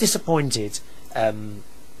 I was disappointed. I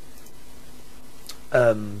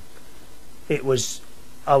was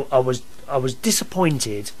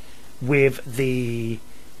disappointed with the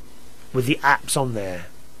apps on there.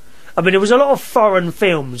 I mean, there was a lot of foreign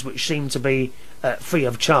films which seemed to be free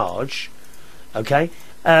of charge, okay,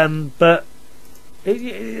 But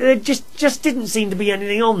it just didn't seem to be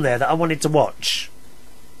anything on there that I wanted to watch.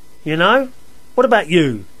 You know? What about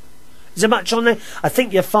you? Is there much on there? I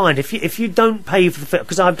think you're fine if you don't pay for the,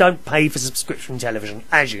 because I don't pay for subscription television,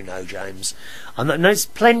 as you know, James. There's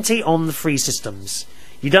plenty on the free systems.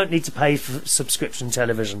 You don't need to pay for subscription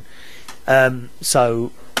television.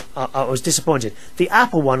 So I was disappointed. The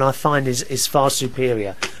Apple one I find is far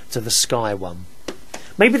superior to the Sky one.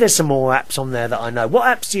 Maybe there's some more apps on there that I know. What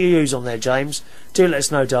apps do you use on there, James? Do let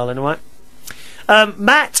us know, darling, all right?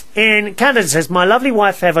 Matt in Canada says, my lovely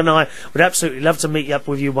wife Heather and I would absolutely love to meet up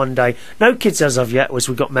with you one day. No kids as of yet, as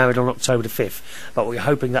we got married on October the 5th. But we're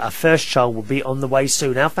hoping that our first child will be on the way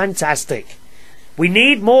soon. How fantastic. We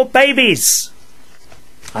need more babies.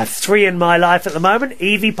 I have 3 in my life at the moment.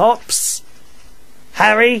 Evie Pops,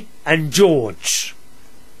 Harry and George.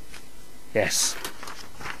 Yes.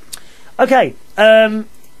 Okay.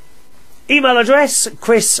 Email address,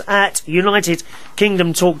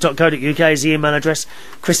 chris@unitedkingdomtalk.co.uk is the email address.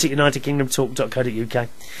 chris@unitedkingdomtalk.co.uk.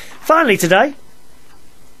 Finally today,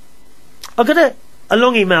 I got a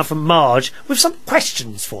long email from Marge with some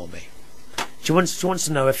questions for me. She wants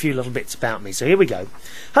to know a few little bits about me, so here we go.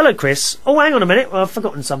 Hello, Chris. Oh, hang on a minute. Well, I've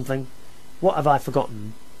forgotten something. What have I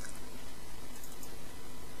forgotten?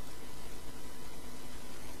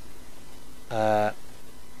 I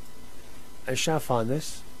shall find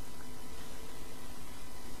this.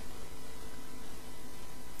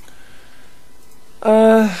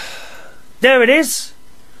 There it is.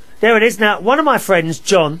 There it is. Now, one of my friends,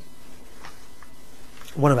 John,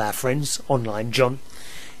 one of our friends online, John,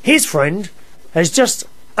 his friend has just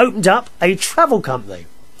opened up a travel company.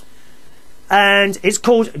 And it's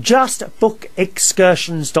called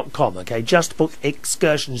justbookexcursions.com. Okay,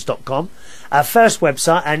 justbookexcursions.com. Our first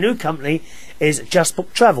website, our new company, is Just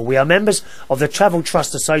Book Travel. We are members of the Travel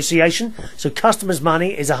Trust Association, so customers'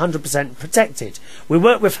 money is 100% protected. We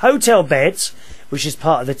work with hotel beds, which is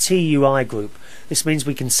part of the TUI group. This means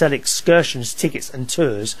we can sell excursions, tickets and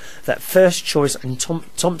tours that First Choice and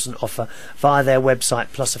Thompson offer via their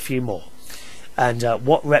website, plus a few more. And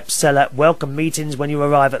what reps sell at welcome meetings when you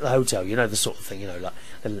arrive at the hotel. You know, the sort of thing, you know, like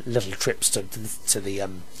little trips to the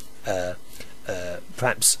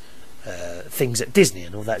perhaps things at Disney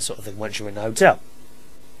and all that sort of thing once you're in the hotel.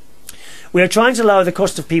 We are trying to lower the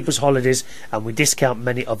cost of people's holidays and we discount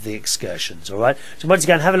many of the excursions, alright? So once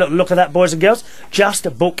again, have a little look at that, boys and girls.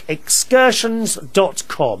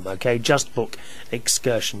 Justbookexcursions.com, okay?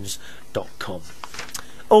 Justbookexcursions.com.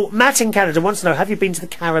 Oh, Matt in Canada wants to know, have you been to the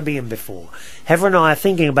Caribbean before? Heather and I are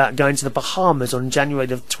thinking about going to the Bahamas on January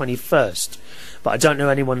the 21st. But I don't know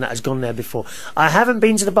anyone that has gone there before. I haven't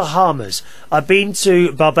been to the Bahamas. I've been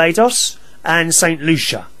to Barbados and St.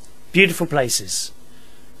 Lucia. Beautiful places.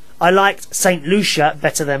 I liked St. Lucia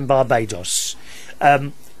better than Barbados.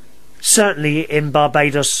 Certainly in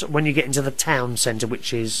Barbados, when you get into the town centre,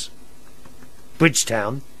 which is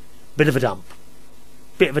Bridgetown, bit of a dump.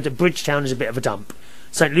 Bridgetown is a bit of a dump.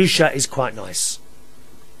 St. Lucia is quite nice.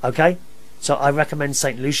 Okay? So I recommend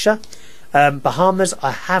St. Lucia. Bahamas,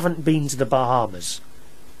 I haven't been to the Bahamas.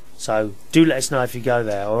 So do let us know if you go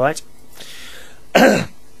there, alright?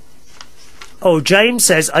 Oh, James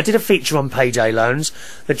says, I did a feature on payday loans.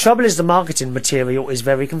 The trouble is the marketing material is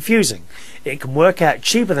very confusing. It can work out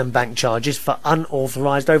cheaper than bank charges for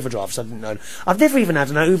unauthorised overdrafts. I didn't know. I've never even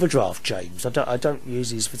had an overdraft, James. I don't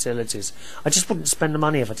use these facilities. I just wouldn't spend the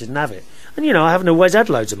money if I didn't have it. And, you know, I haven't always had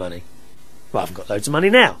loads of money. Well, I haven't got loads of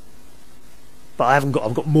money now. But I've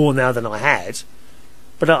got more now than I had.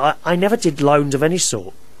 But I never did loans of any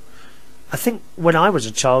sort. I think when I was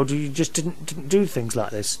a child, you just didn't do things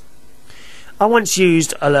like this. I once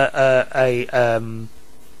used a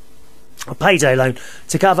payday loan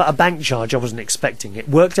to cover a bank charge I wasn't expecting. It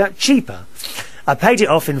worked out cheaper. I paid it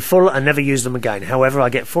off in full and never used them again. However, I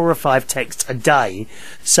get 4 or 5 texts a day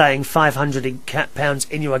saying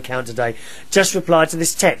 £500 in your account today. Just reply to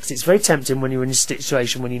this text. It's very tempting when you're in a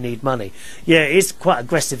situation when you need money. Yeah, it is quite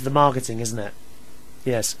aggressive, the marketing, isn't it?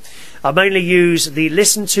 Yes. I mainly use the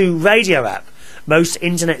Listen to Radio app. Most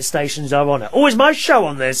internet stations are on it. Oh, is my show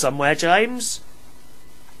on there somewhere, James?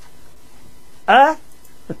 I'm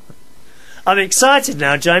excited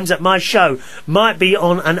now, James, that my show might be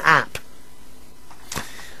on an app.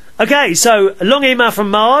 Okay, so a long email from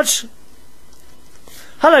Marge.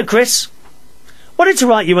 Hello, Chris. Wanted to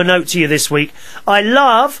write you a note to you this week. I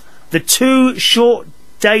love the 2 short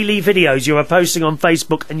daily videos you are posting on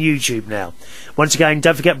Facebook and YouTube now. Once again,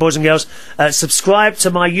 don't forget, boys and girls, subscribe to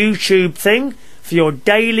my YouTube thing for your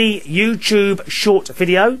daily YouTube short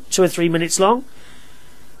video, 2 or 3 minutes long.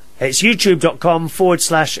 It's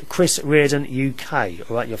youtube.com/Chris Reardon UK.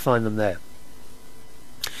 Alright, you'll find them there.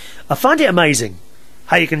 I find it amazing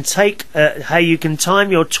how you can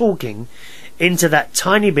time your talking into that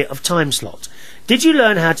tiny bit of time slot. Did you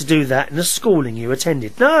learn how to do that in the schooling you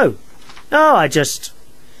attended? No, I just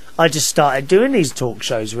started doing these talk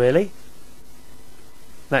shows, really.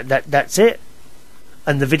 That's it.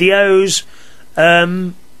 And the videos,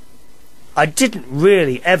 I didn't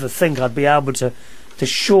really ever think I'd be able to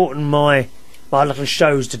shorten my little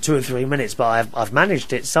shows to 2 or 3 minutes, but I've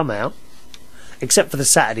managed it somehow. Except for the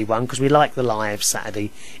Saturday one, because we like the live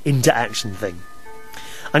Saturday interaction thing.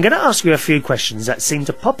 I'm going to ask you a few questions that seem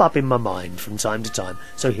to pop up in my mind from time to time,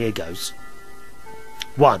 so here goes.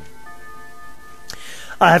 1.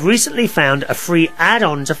 I have recently found a free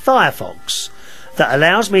add-on to Firefox that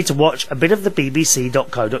allows me to watch a bit of the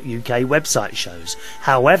bbc.co.uk website shows.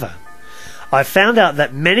 However, I found out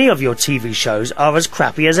that many of your TV shows are as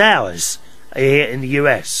crappy as ours here in the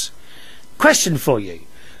US. Question for you.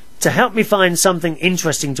 To help me find something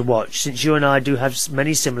interesting to watch, since you and I do have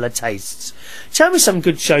many similar tastes, tell me some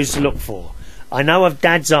good shows to look for. I know of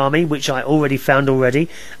Dad's Army, which I already found and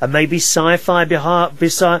maybe sci-fi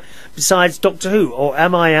besides Doctor Who, or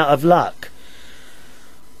am I out of luck?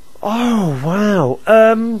 Oh, wow.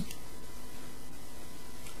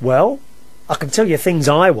 Well, I can tell you things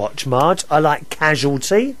I watch, Marge. I like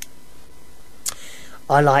Casualty.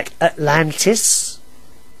 I like Atlantis.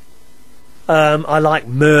 I like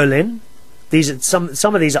Merlin. These are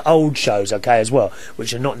some of these are old shows, okay, as well,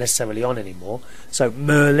 which are not necessarily on anymore. So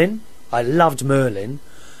Merlin, I loved Merlin.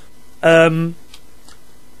 There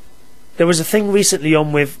was a thing recently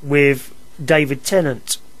on with David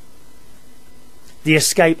Tennant, The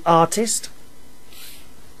Escape Artist,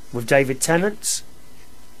 with David Tennant.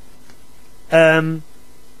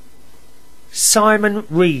 Simon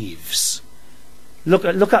Reeves.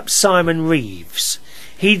 Look up Simon Reeves.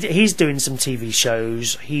 He's doing some TV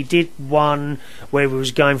shows. He did one where he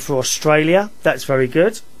was going for Australia. That's very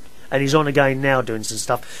good. And he's on again now doing some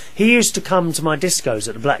stuff. He used to come to my discos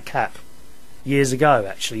at the Black Cap years ago,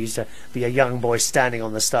 actually. He used to be a young boy standing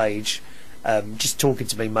on the stage, just talking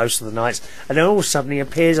to me most of the nights. And then all of a sudden he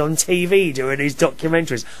appears on TV doing these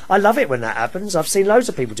documentaries. I love it when that happens. I've seen loads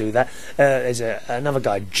of people do that. There's another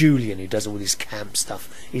guy, Julian, who does all this camp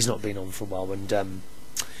stuff. He's not been on for a while. And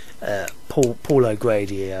Paul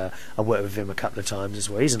O'Grady, I worked with him a couple of times as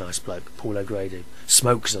well. He's a nice bloke, Paul O'Grady.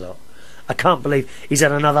 Smokes a lot. I can't believe he's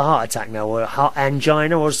had another heart attack now, or a heart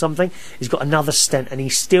angina or something. He's got another stent and he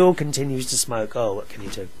still continues to smoke. Oh, what can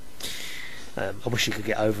you do? I wish he could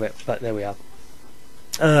get over it, but there we are.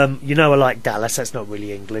 You know, I like Dallas. That's not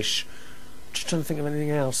really English. Just trying to think of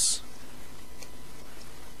anything else.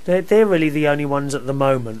 They're really the only ones at the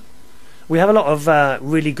moment. We have a lot of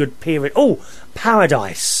really good period. Oh,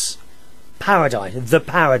 Paradise. The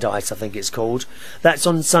Paradise, I think it's called. That's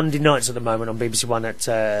on Sunday nights at the moment on BBC One at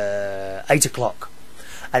 8 o'clock.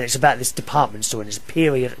 And it's about this department store and it's a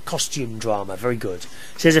period costume drama. Very good.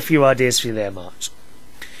 So there's a few ideas for you there, Marc.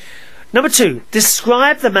 Number 2.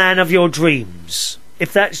 Describe the man of your dreams.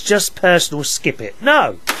 If that's just personal, skip it.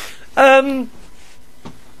 No.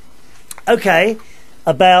 Okay.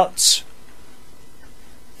 About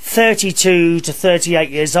 32 to 38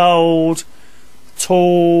 years old.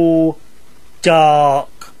 Tall.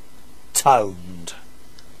 Dark. Toned.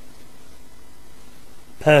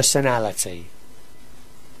 Personality.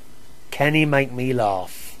 Can he make me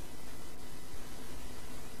laugh?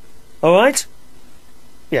 Alright?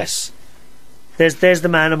 Yes. There's the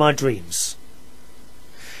man of my dreams.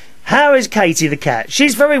 How is Katie the cat?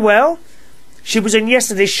 She's very well. She was in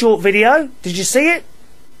yesterday's short video. Did you see it?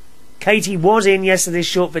 Katie was in yesterday's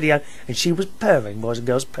short video and she was purring, boys and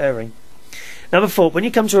girls, purring. Number 4, when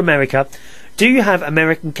you come to America, do you have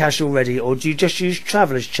American cash already or do you just use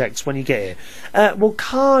traveller's checks when you get here? Well,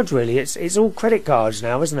 card really. It's all credit cards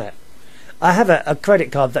now, isn't it? I have a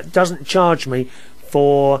credit card that doesn't charge me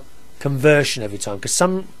for conversion every time, because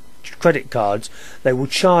some credit cards, they will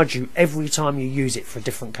charge you every time you use it for a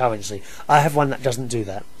different currency. I have one that doesn't do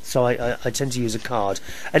that, so I tend to use a card.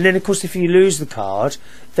 And then of course if you lose the card,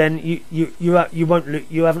 then you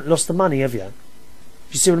haven't lost the money, have you?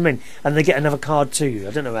 You see what I mean? And they get another card to you.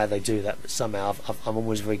 I don't know how they do that, but somehow I'm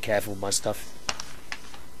always very careful with my stuff.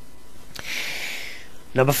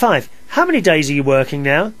 Number 5. How many days are you working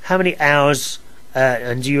now? How many hours?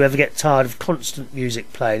 And do you ever get tired of constant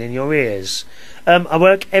music playing in your ears? I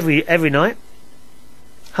work every night.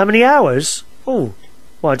 How many hours? Oh,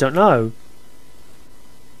 well, I don't know.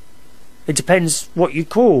 It depends what you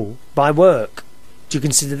call by work. Do you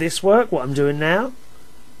consider this work, what I'm doing now?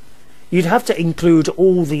 You'd have to include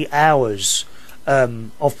all the hours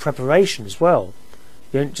of preparation as well.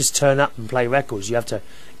 You don't just turn up and play records. You have to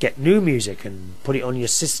get new music and put it on your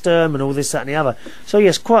system and all this, that and the other. So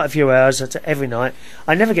yes, quite a few hours every night.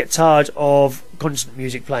 I never get tired of constant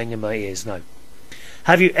music playing in my ears, no.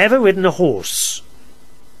 Have you ever ridden a horse?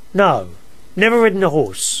 No, never ridden a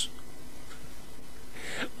horse.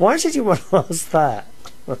 Why did you want to ask that?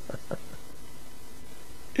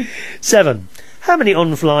 7. How many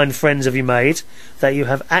online friends have you made that you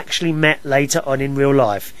have actually met later on in real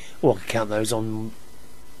life? Well, I can count those on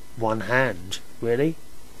one hand, really.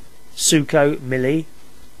 Suko, Millie.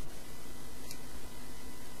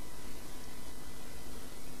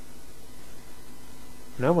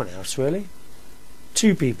 No one else, really.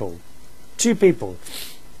 2 people. 2 people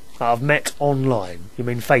I've met online. You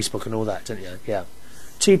mean Facebook and all that, don't you? Yeah.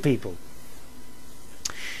 2 people.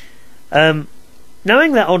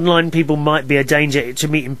 Knowing that online people might be a danger to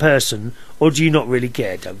meet in person, or do you not really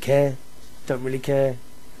care? Don't care? Don't really care?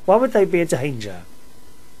 Why would they be a danger?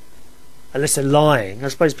 Unless they're lying. I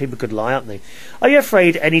suppose people could lie, aren't they? Are you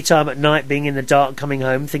afraid any time at night, being in the dark, coming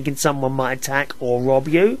home, thinking someone might attack or rob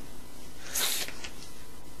you?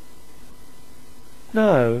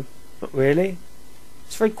 No, not really.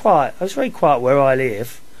 It's very quiet. It's very quiet where I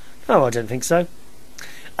live. No, I don't think so.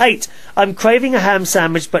 8. I'm craving a ham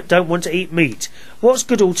sandwich but don't want to eat meat. What's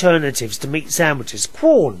good alternatives to meat sandwiches?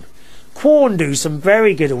 Quorn. Quorn do some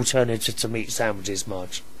very good alternatives to meat sandwiches,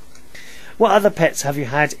 Marge. What other pets have you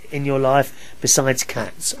had in your life besides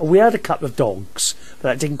cats? We had a couple of dogs, but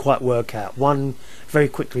that didn't quite work out. One very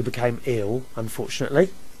quickly became ill, unfortunately.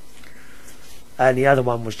 And the other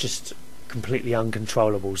one was just completely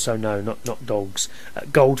uncontrollable, so no, not dogs.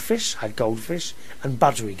 Goldfish, I had goldfish, and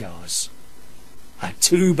budgerigars. I had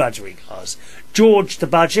 2 budgerigars. George the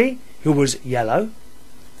budgie, who was yellow,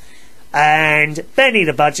 and Benny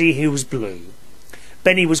the budgie, who was blue.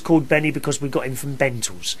 Benny was called Benny because we got him from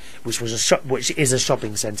Bentall's, which is a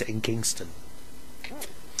shopping centre in Kingston.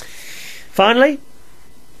 Finally,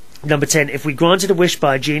 number 10. If we granted a wish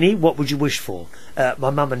by a genie, what would you wish for?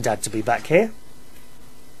 My mum and dad to be back here,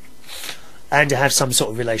 and to have some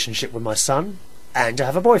sort of relationship with my son, and to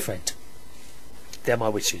have a boyfriend. They're my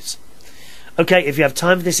wishes. Okay, if you have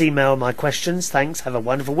time for this email, my questions, thanks. Have a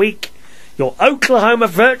wonderful week. Your Oklahoma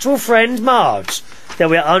virtual friend, Marge. There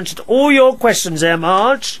we answered all your questions there,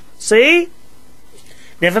 Marge. See?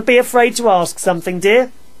 Never be afraid to ask something,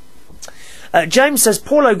 dear. James says,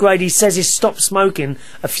 Paul O'Grady says he stopped smoking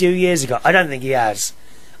a few years ago. I don't think he has.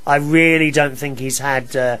 I really don't think he's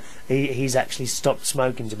had... he's actually stopped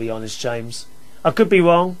smoking, to be honest, James. I could be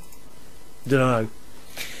wrong. Don't know.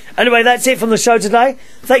 Anyway, that's it from the show today.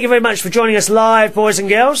 Thank you very much for joining us live, boys and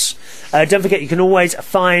girls. Don't forget, you can always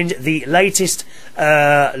find the latest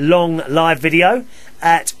long live video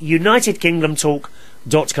at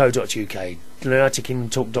unitedkingdomtalk.co.uk.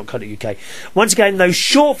 unitedkingdomtalk.co.uk. Once again, those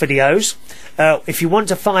short videos, if you want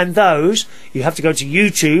to find those, you have to go to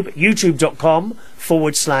YouTube,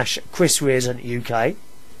 youtube.com/chrisreardon UK.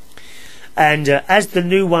 And as the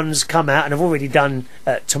new ones come out, and I've already done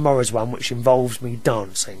tomorrow's one, which involves me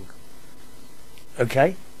dancing.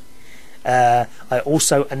 Okay? I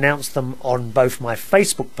also announce them on both my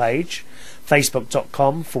Facebook page,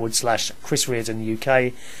 facebook.com/chrisreardon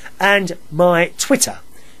UK, and my Twitter,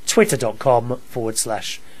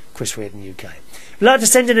 twitter.com/chrisreardon UK. If you'd like to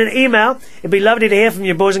send in an email, it'd be lovely to hear from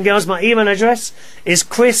you, boys and girls. My email address is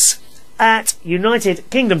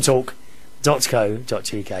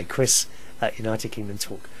chris@unitedkingdomtalk.co.uk.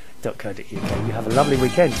 chris@unitedkingdomtalk.co.uk. You have a lovely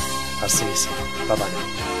weekend. I'll see you soon. Bye bye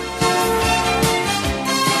now.